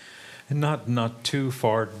not too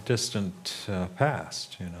far distant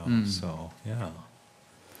past, So yeah,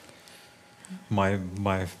 my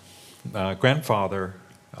grandfather,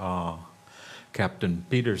 Captain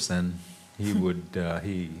Peterson, he would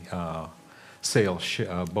sail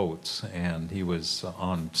boats, and he was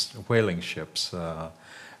on whaling ships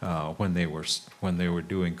when they were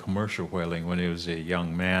doing commercial whaling when he was a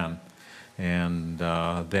young man, and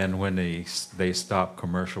then when they stopped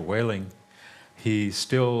commercial whaling, he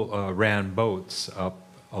still ran boats up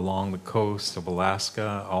along the coast of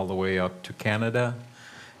Alaska all the way up to Canada,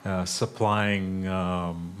 supplying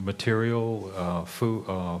material,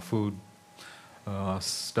 food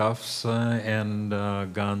stuffs, and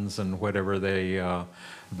guns and whatever the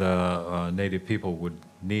native people would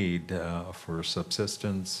need for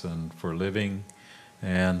subsistence and for living.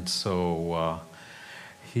 And so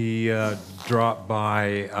he dropped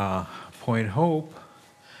by Point Hope,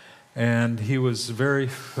 and he was very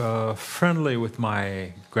friendly with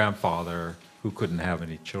my grandfather, who couldn't have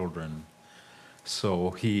any children.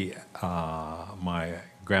 So my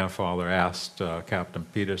grandfather asked Captain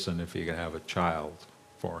Peterson if he could have a child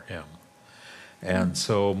for him. And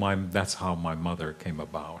so that's how my mother came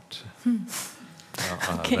about,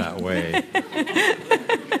 that way.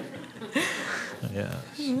 Yeah,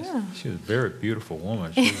 she was a very beautiful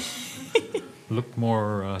woman. She looked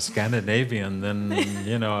more Scandinavian than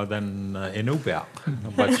Inupiaq.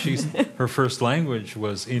 But her first language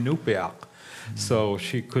was Inupiaq, so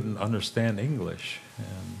she couldn't understand English,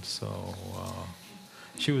 and so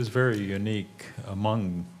she was very unique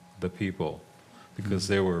among the people, because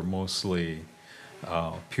they were mostly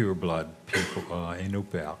pure blood people,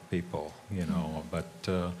 Inupiaq people, but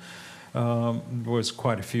there was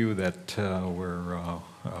quite a few that were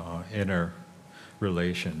inner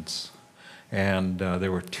relations. And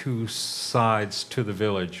there were two sides to the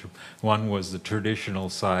village. One was the traditional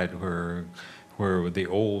side where the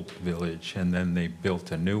old village, and then they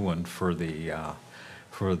built a new one for the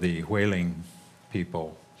whaling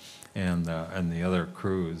people and the other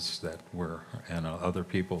crews that were, and other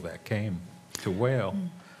people that came. to whale.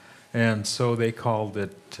 And so they called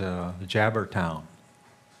it Jabbertown,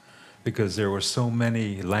 because there were so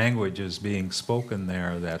many languages being spoken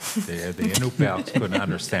there that the Inupiats couldn't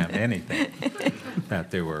understand anything that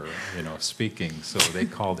they were, speaking. So they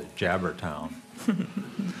called it Jabbertown.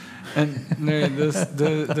 And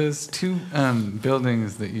those two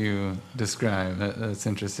buildings that you describe, that's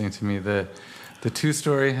interesting to me. The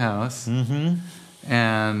two-story house,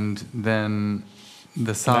 and then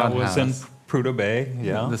the sod house. That was in Prudhoe Bay,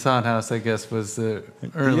 yeah. The sod house, I guess, was the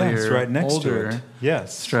earlier, right next older to it.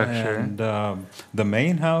 Yes. structure. And the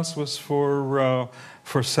main house was for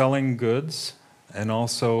selling goods, and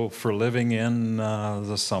also for living in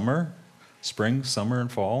the spring, summer,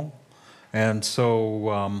 and fall. And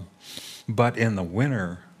so, but in the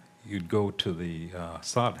winter, you'd go to the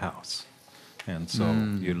sod house. And so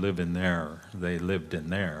you live in there. They lived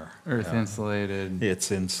in there. Earth insulated.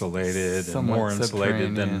 It's insulated and Somewhat more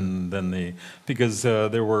insulated than the, because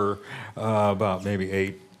there were about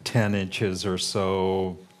maybe 10 inches or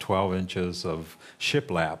so, 12 inches of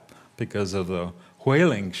shiplap because of the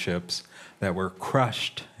whaling ships that were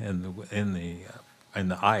crushed in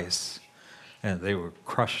the ice. And they were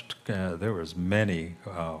crushed. There was many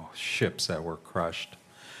ships that were crushed.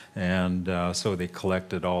 And so they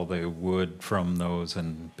collected all the wood from those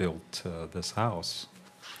and built this house.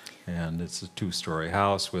 And it's a two-story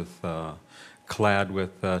house with clad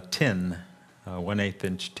with tin, 1/8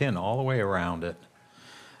 inch tin all the way around it,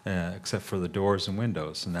 except for the doors and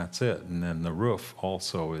windows, and that's it. And then the roof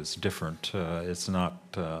also is different. It's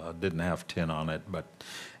not didn't have tin on it, but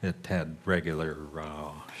it had regular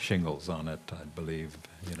shingles on it, I believe,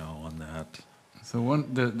 on that. So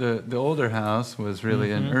the older house was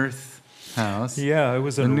really an earth house. Yeah, it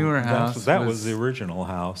was a newer house. That was the original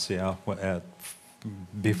house. Yeah,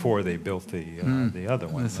 before they built the other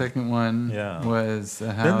one. The second one was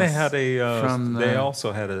a house. Then they had they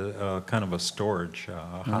also had a kind of a storage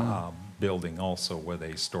building also, where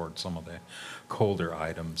they stored some of the colder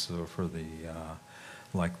items for the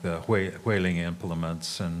like the whaling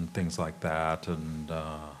implements and things like that, and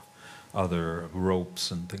other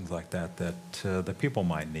ropes and things like that the people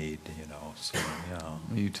might need, So yeah.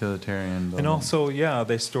 Utilitarian building. And also,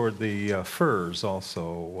 they stored the furs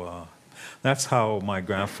also. That's how my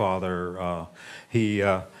grandfather he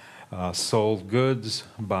sold goods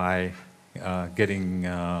by getting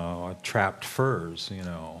trapped furs,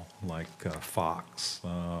 like fox,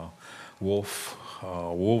 wolf,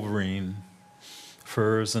 wolverine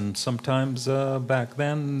furs, and sometimes back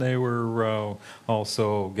then they were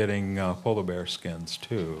also getting polar bear skins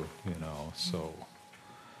too, So,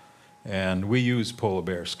 and we use polar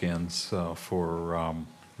bear skins for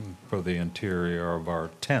the interior of our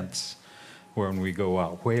tents. When we go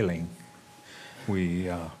out whaling, we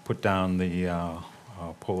put down the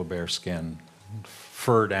polar bear skin,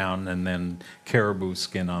 fur down, and then caribou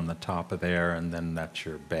skin on the top of there, and then that's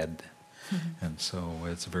your bed. And so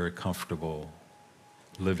it's very comfortable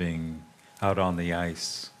living out on the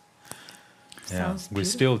ice. Yeah, we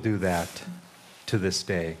still do that to this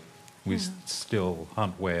day. We still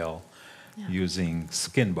hunt whale using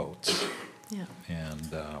skin boats. Yeah.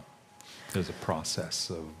 And there's a process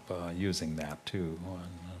of using that too.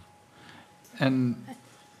 And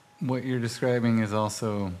what you're describing is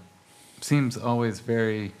also seems always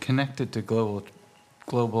very connected to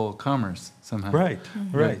global commerce somehow. Right,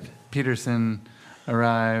 right. Peterson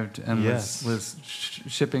arrived and was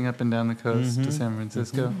shipping up and down the coast to San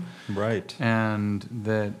Francisco. Right. And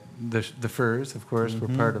that the furs, of course, were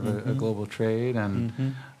part of a global trade,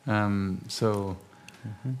 and so.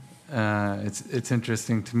 It's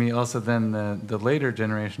interesting to me. Also, then the later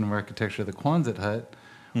generation of architecture, the Quonset hut,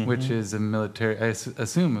 which is a military. I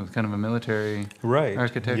assume it was kind of a military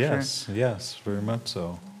architecture. Yes, very much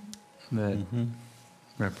so. That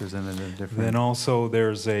represented a different. Then also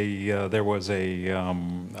there was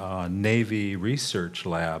a Navy research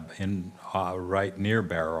lab in right near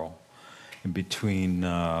Barrow, in between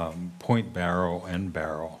Point Barrow and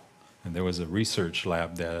Barrow. And there was a research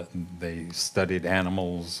lab that they studied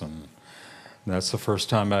animals, and that's the first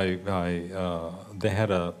time they had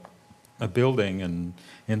a building, and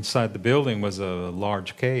inside the building was a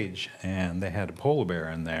large cage, and they had a polar bear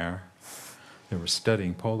in there. They were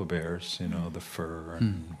studying polar bears, the fur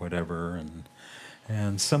and whatever,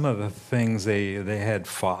 and some of the things they had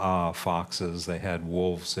foxes, they had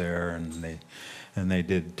wolves there, and they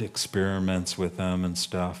did experiments with them and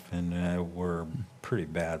stuff, and were pretty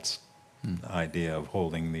bad idea of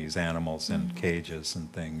holding these animals in cages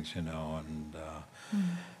and things,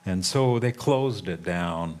 and so they closed it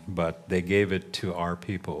down, but they gave it to our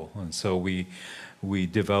people, and so we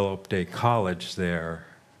developed a college there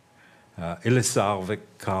Ulaaq Ahvakana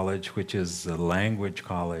College, which is a language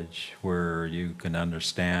college where you can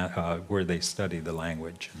understand, where they study the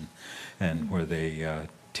language and where they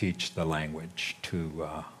teach the language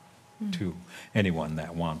to anyone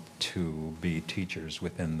that want to be teachers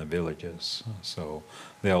within the villages. So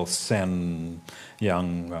they'll send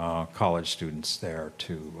young college students there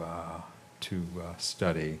to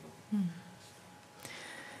study.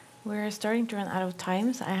 We're starting to run out of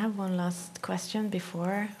time, so I have one last question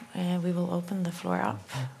before we will open the floor up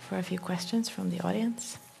for a few questions from the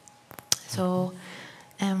audience. So,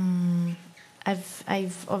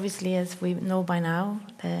 I've obviously, as we know by now,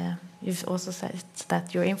 you've also said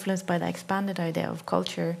that you're influenced by the expanded idea of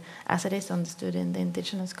culture as it is understood in the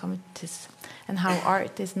indigenous communities, and how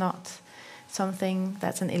art is not something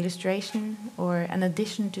that's an illustration or an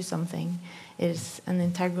addition to something. It is an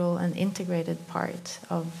integral and integrated part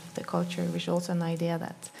of the culture, which is also an idea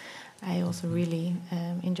that I also really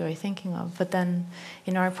enjoy thinking of. But then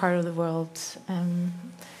in our part of the world,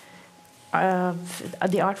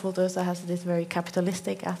 the art world also has this very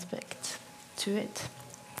capitalistic aspect to it.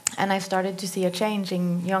 And I've started to see a change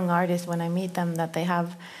in young artists when I meet them, that they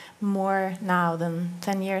have more now than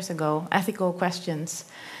 10 years ago ethical questions,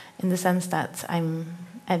 in the sense that I'm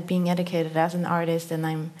being educated as an artist and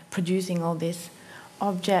I'm producing all these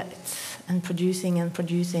objects and producing and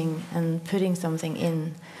putting something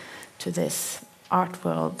in to this art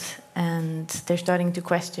world, and they're starting to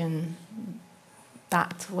question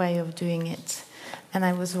that way of doing it. And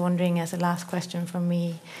I was wondering, as a last question from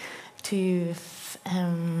me,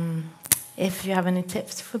 if you have any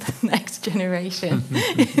tips for the next generation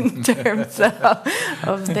in terms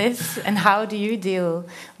of this, and how do you deal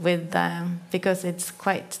with because it's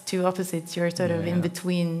quite two opposites. You're sort of in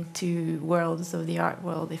between two worlds of the art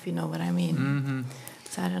world, if you know what I mean.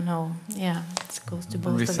 So I don't know. Yeah, it goes to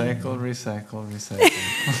both. Recycle.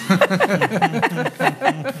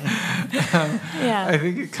 I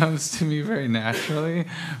think it comes to me very naturally,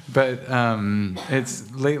 but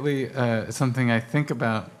it's lately something I think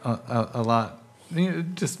about a lot. You know,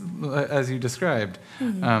 just as you described,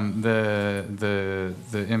 the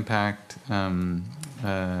impact,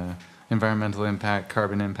 environmental impact,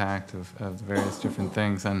 carbon impact of various different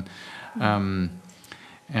things,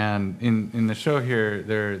 and in the show here,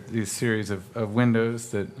 there are these series of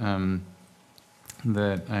windows that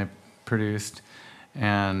that I produced,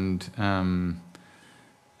 and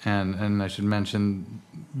I should mention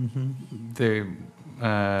they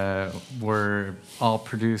were all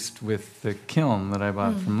produced with the kiln that I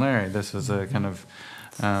bought from Larry. This was a kind of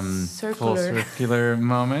full circular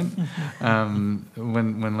moment.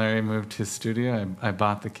 When Larry moved his studio, I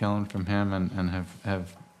bought the kiln from him and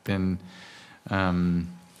have been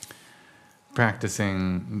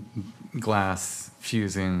practicing glass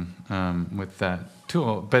fusing with that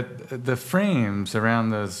tool. But the frames around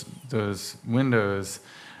those windows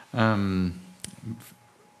are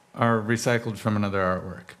recycled from another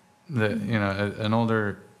artwork. An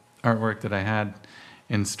older artwork that I had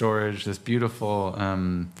in storage, this beautiful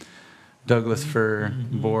Douglas fir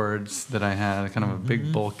boards that I had, kind of a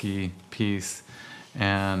big bulky piece.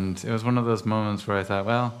 And it was one of those moments where I thought,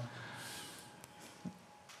 well,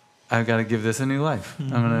 I've got to give this a new life.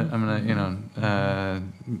 I'm gonna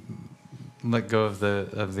let go of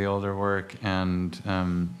the older work and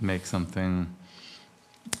make something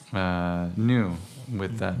new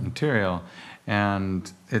with that material,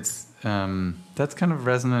 and it's that's kind of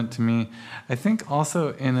resonant to me. I think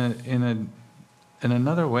also in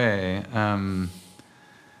another way.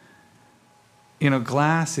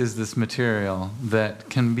 Glass is this material that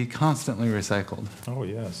can be constantly recycled. Oh,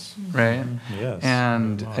 yes. Right? Yes.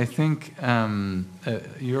 And I think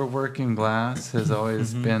your work in glass has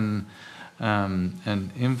always been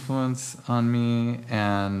an influence on me,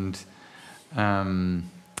 and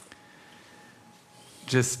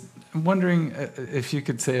just wondering if you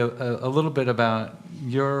could say a little bit about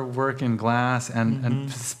your work in glass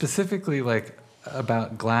and specifically like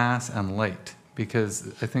about glass and light. Because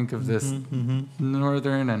I think of this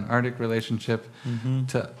northern and Arctic relationship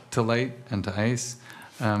to light and to ice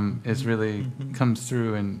is really comes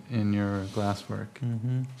through in your glass work.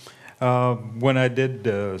 When I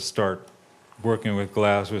did start working with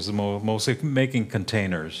glass, it was mostly making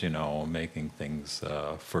containers, making things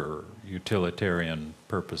for utilitarian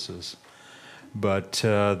purposes. But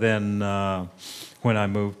then when I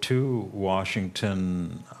moved to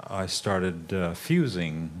Washington, I started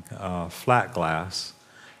fusing flat glass,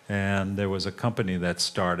 and there was a company that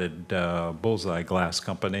started, Bullseye Glass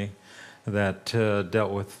Company, that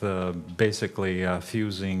dealt with basically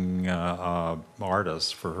fusing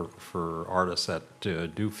artists for artists that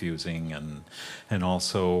do fusing, and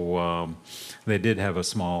also they did have a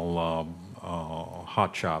small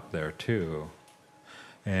hot shop there too,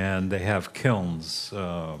 and they have kilns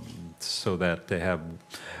so that they have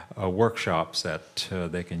workshops that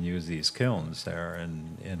they can use these kilns there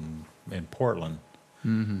in Portland.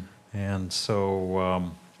 Mm-hmm. And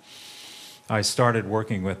so I started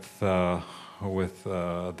working with the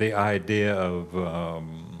idea of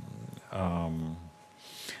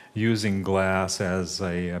using glass as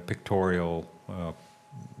a pictorial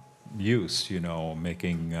use, you know,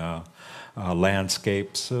 making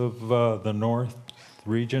landscapes of the North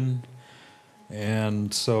region.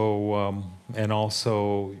 And so, and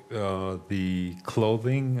also the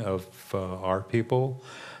clothing of our people.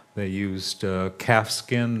 They used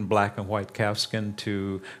calfskin, black and white calfskin,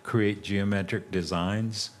 to create geometric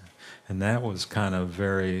designs. And that was kind of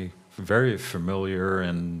very, very familiar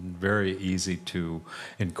and very easy to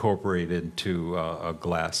incorporate into a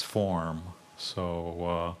glass form.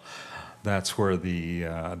 So that's where the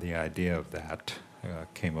idea of that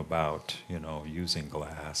came about, you know, using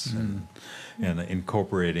glass and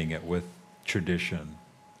incorporating it with tradition,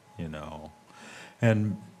 you know.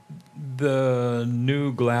 And the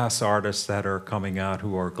new glass artists that are coming out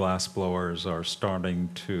who are glass blowers are starting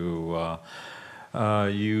to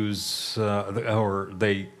use, or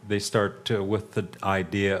they start with the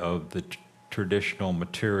idea of the traditional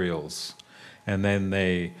materials, and then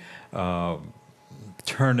they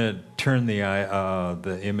turn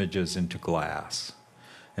the images into glass,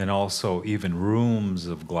 and also even rooms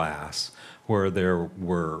of glass where there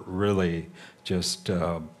were really just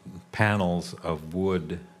panels of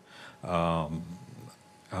wood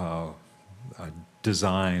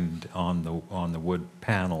designed on the wood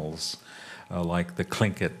panels, like the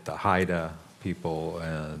Tlingit, the Haida people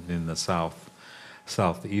in the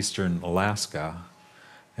southeastern Alaska,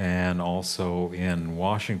 and also in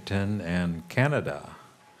Washington and Canada.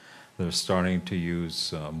 They're starting to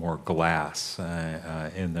use more glass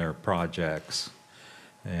in their projects,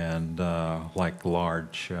 and like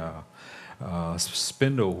large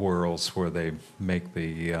spindle whorls where they make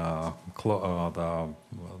the cloth,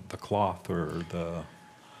 or the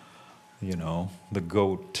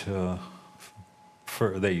goat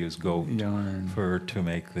fur. They use goat yarn fur to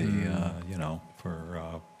make the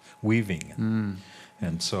for weaving,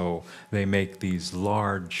 and so they make these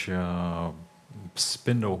large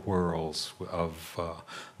spindle whorls of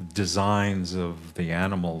designs of the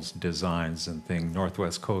animals, designs and things,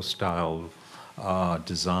 Northwest Coast style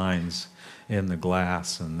designs in the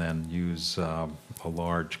glass, and then use a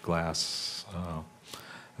large glass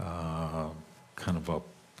kind of a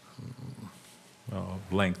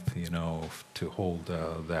length, to hold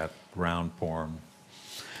that round form.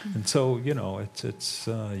 And so, it's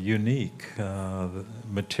unique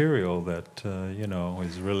material that,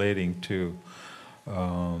 is relating to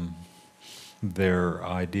their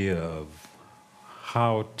idea of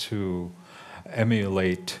how to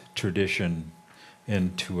emulate tradition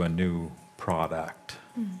into a new product,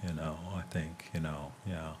 I think,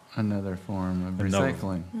 yeah. Another form of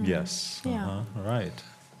recycling. Yes, Yeah. right.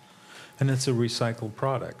 And it's a recycled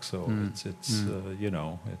product, so it's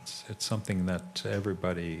something that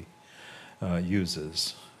everybody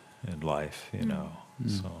uses in life,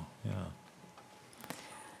 so, yeah.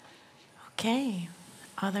 Okay.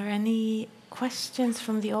 Are there any questions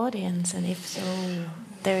from the audience? And if so,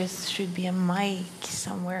 there should be a mic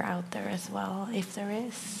somewhere out there as well, if there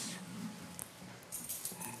is.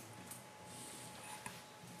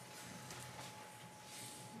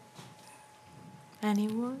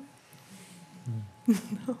 Anyone?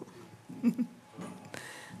 No.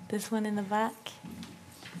 This one in the back.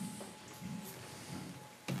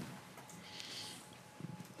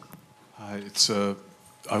 Hi,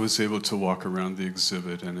 I was able to walk around the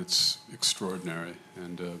exhibit, and it's extraordinary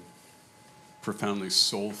and profoundly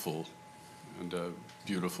soulful and a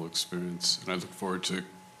beautiful experience. And I look forward to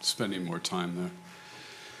spending more time there.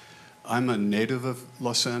 I'm a native of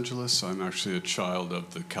Los Angeles. I'm actually a child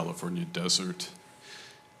of the California desert.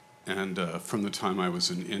 And from the time I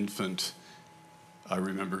was an infant, I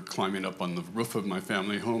remember climbing up on the roof of my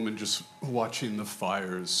family home and just watching the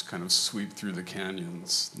fires kind of sweep through the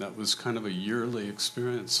canyons. That was kind of a yearly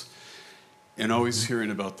experience. And always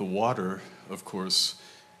hearing about the water, of course,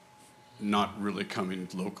 not really coming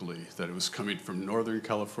locally, that it was coming from Northern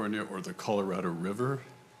California or the Colorado River.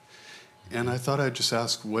 And I thought I'd just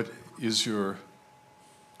ask, what is your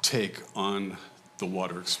take on the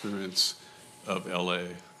water experience of LA?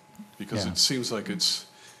 Because it seems like it's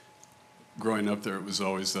growing up there, it was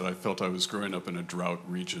always that I felt I was growing up in a drought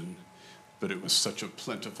region, but it was such a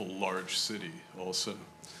plentiful, large city also.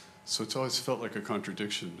 So it's always felt like a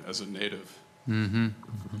contradiction as a native. Mm-hmm.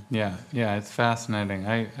 Yeah, yeah, it's fascinating.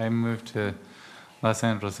 I moved to Los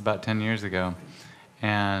Angeles about 10 years ago,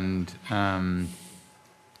 and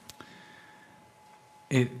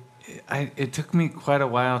it took me quite a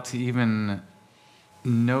while to even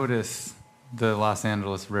notice the Los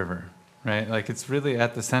Angeles River, right? Like, it's really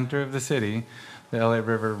at the center of the city. The LA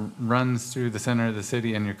River runs through the center of the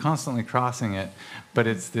city, and you're constantly crossing it, but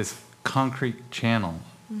it's this concrete channel.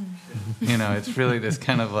 You know, it's really this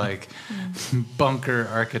kind of like bunker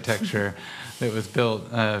architecture that was built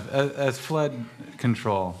as flood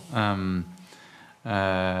control.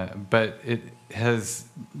 But it has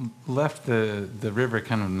left the river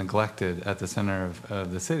kind of neglected at the center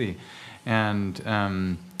of the city.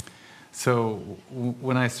 And so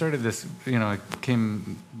when I started this, you know, I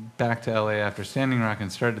came back to LA after Standing Rock and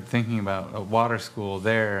started thinking about a water school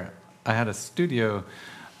there. I had a studio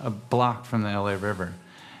a block from the LA River.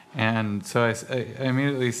 And so I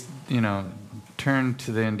immediately, you know, turned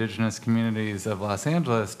to the indigenous communities of Los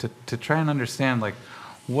Angeles to try and understand, like,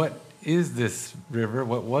 what is this river?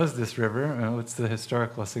 What was this river? What's the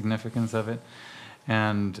historical significance of it?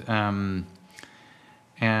 And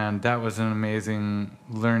that was an amazing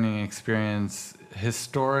learning experience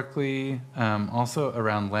historically, also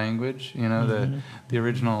around language. You know, the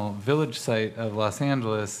original village site of Los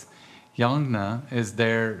Angeles, Yongna, is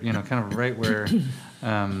there, you know, kind of right where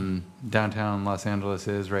downtown Los Angeles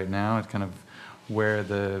is right now. It's kind of where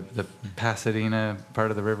the Pasadena part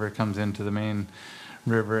of the river comes into the main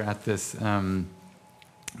river at this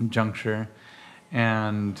juncture.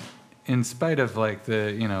 And in spite of, like,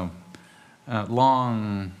 the, you know,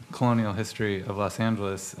 long colonial history of Los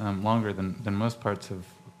Angeles, longer than most parts of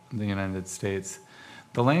the United States,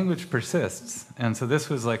 the language persists. And so this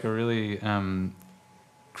was like a really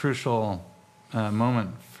crucial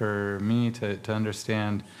moment for me to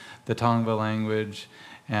understand the Tongva language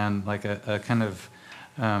and like a kind of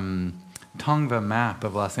Tongva map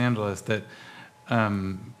of Los Angeles that,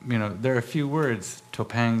 you know, there are a few words,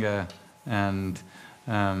 Topanga and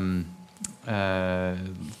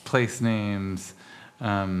place names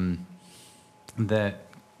that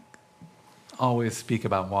always speak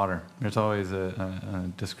about water. There's always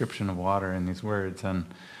a description of water in these words, and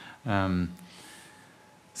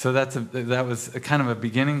so that was a kind of a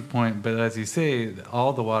beginning point. But as you say,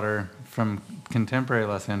 all the water from contemporary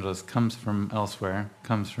Los Angeles comes from elsewhere.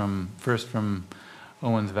 Comes first from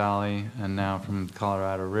Owens Valley, and now from the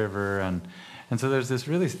Colorado River, and so there's this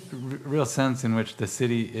real sense in which the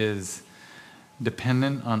city is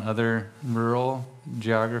dependent on other rural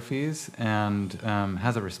geographies and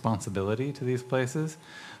has a responsibility to these places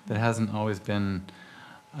that hasn't always been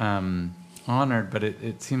honored, but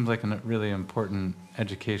it seems like a really important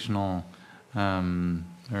educational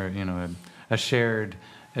or, you know, a shared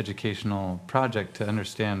educational project to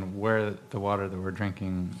understand where the water that we're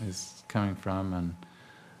drinking is coming from,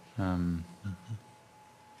 and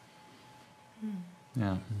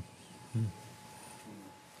yeah.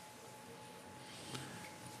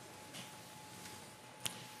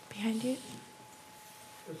 Behind you.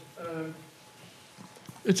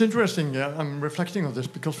 It's interesting. I'm reflecting on this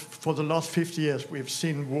because for the last 50 years we've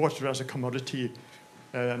seen water as a commodity,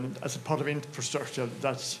 as a part of infrastructure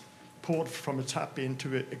that's poured from a tap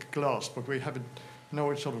into a glass, but we haven't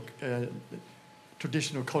no sort of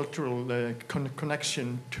traditional cultural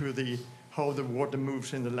connection to how the water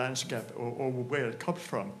moves in the landscape or where it comes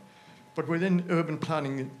from. But within urban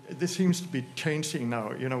planning, this seems to be changing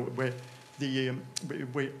now. You know, where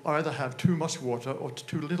we either have too much water or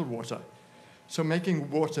too little water. So making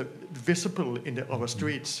water visible in our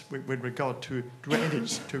streets with regard to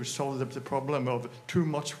drainage to solve the problem of too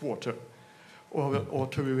much water, or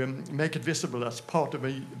to make it visible as part of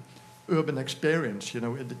a urban experience, you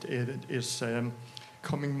know, it is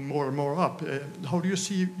coming more and more up. How do you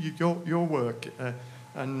see your work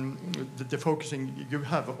and the focusing you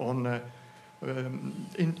have on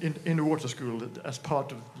in the water school as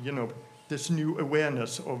part of, you know, this new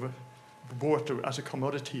awareness of water as a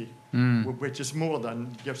commodity, which is more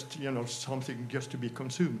than just, you know, something just to be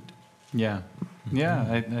consumed? Yeah,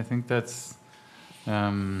 yeah, I think that's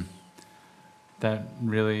that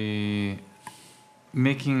really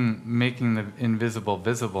making the invisible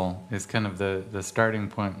visible is kind of the starting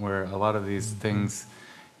point where a lot of these things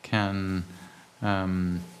can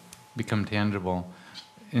become tangible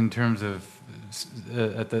in terms of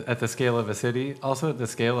at the scale of a city, also at the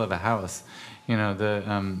scale of a house. You know,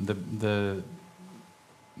 the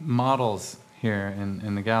models here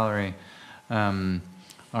in the gallery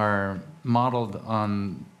are modeled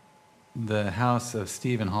on the house of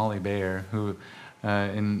Steve and Holly Bayer, who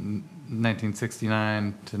in 1969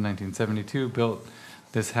 to 1972 built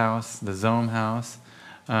this house, the Zome House,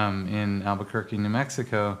 in Albuquerque, New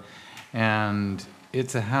Mexico. And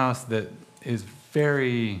it's a house that is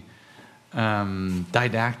very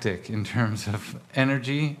didactic in terms of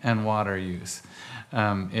energy and water use.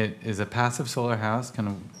 It is a passive solar house, kind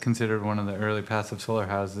of considered one of the early passive solar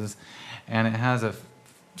houses, and it has a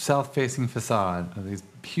south-facing facade of these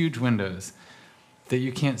huge windows that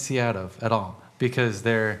you can't see out of at all, because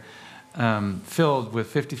they're filled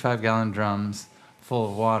with 55-gallon drums full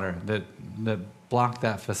of water that block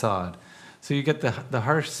that facade. So you get the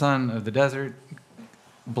harsh sun of the desert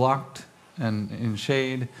blocked and in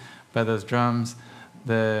shade by those drums.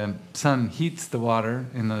 The sun heats the water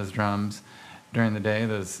in those drums during the day,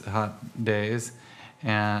 those hot days,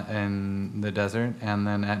 in the desert, and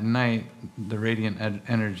then at night, the radiant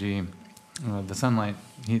energy, the sunlight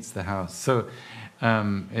heats the house. So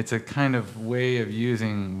it's a kind of way of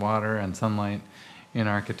using water and sunlight in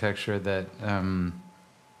architecture that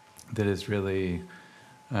that is really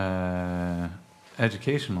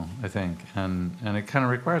educational, I think, and it kind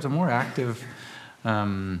of requires a more active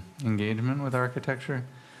engagement with architecture.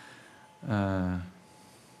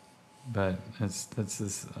 But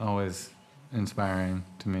it's always inspiring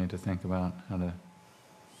to me to think about how to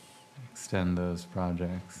extend those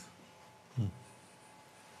projects.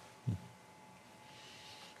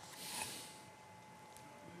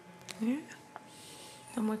 Yeah.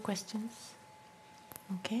 No more questions?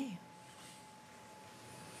 Okay.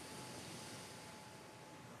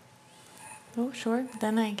 Oh, sure.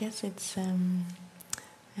 Then I guess it's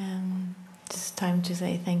just time to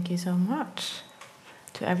say thank you so much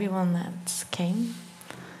to everyone that came.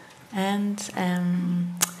 And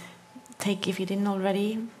if you didn't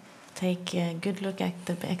already, take a good look at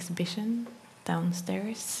the exhibition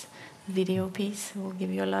downstairs. The video piece will give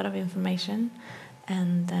you a lot of information.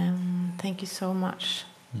 And thank you so much,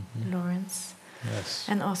 Lawrence. Yes.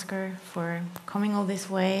 And Oscar for coming all this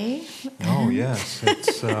way. Oh yes,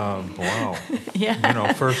 it's wow. Yeah. You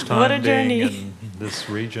know, first time What a being journey. in this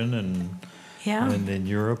region and in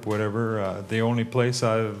Europe, whatever. The only place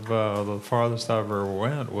the farthest I ever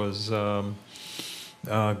went was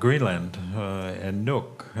Greenland and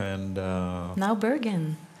Nuuk, and now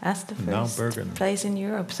Bergen as the first place in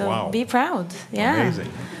Europe. So wow. Be proud. Yeah.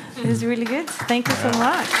 Amazing. This is really good. Thank you so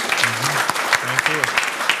much.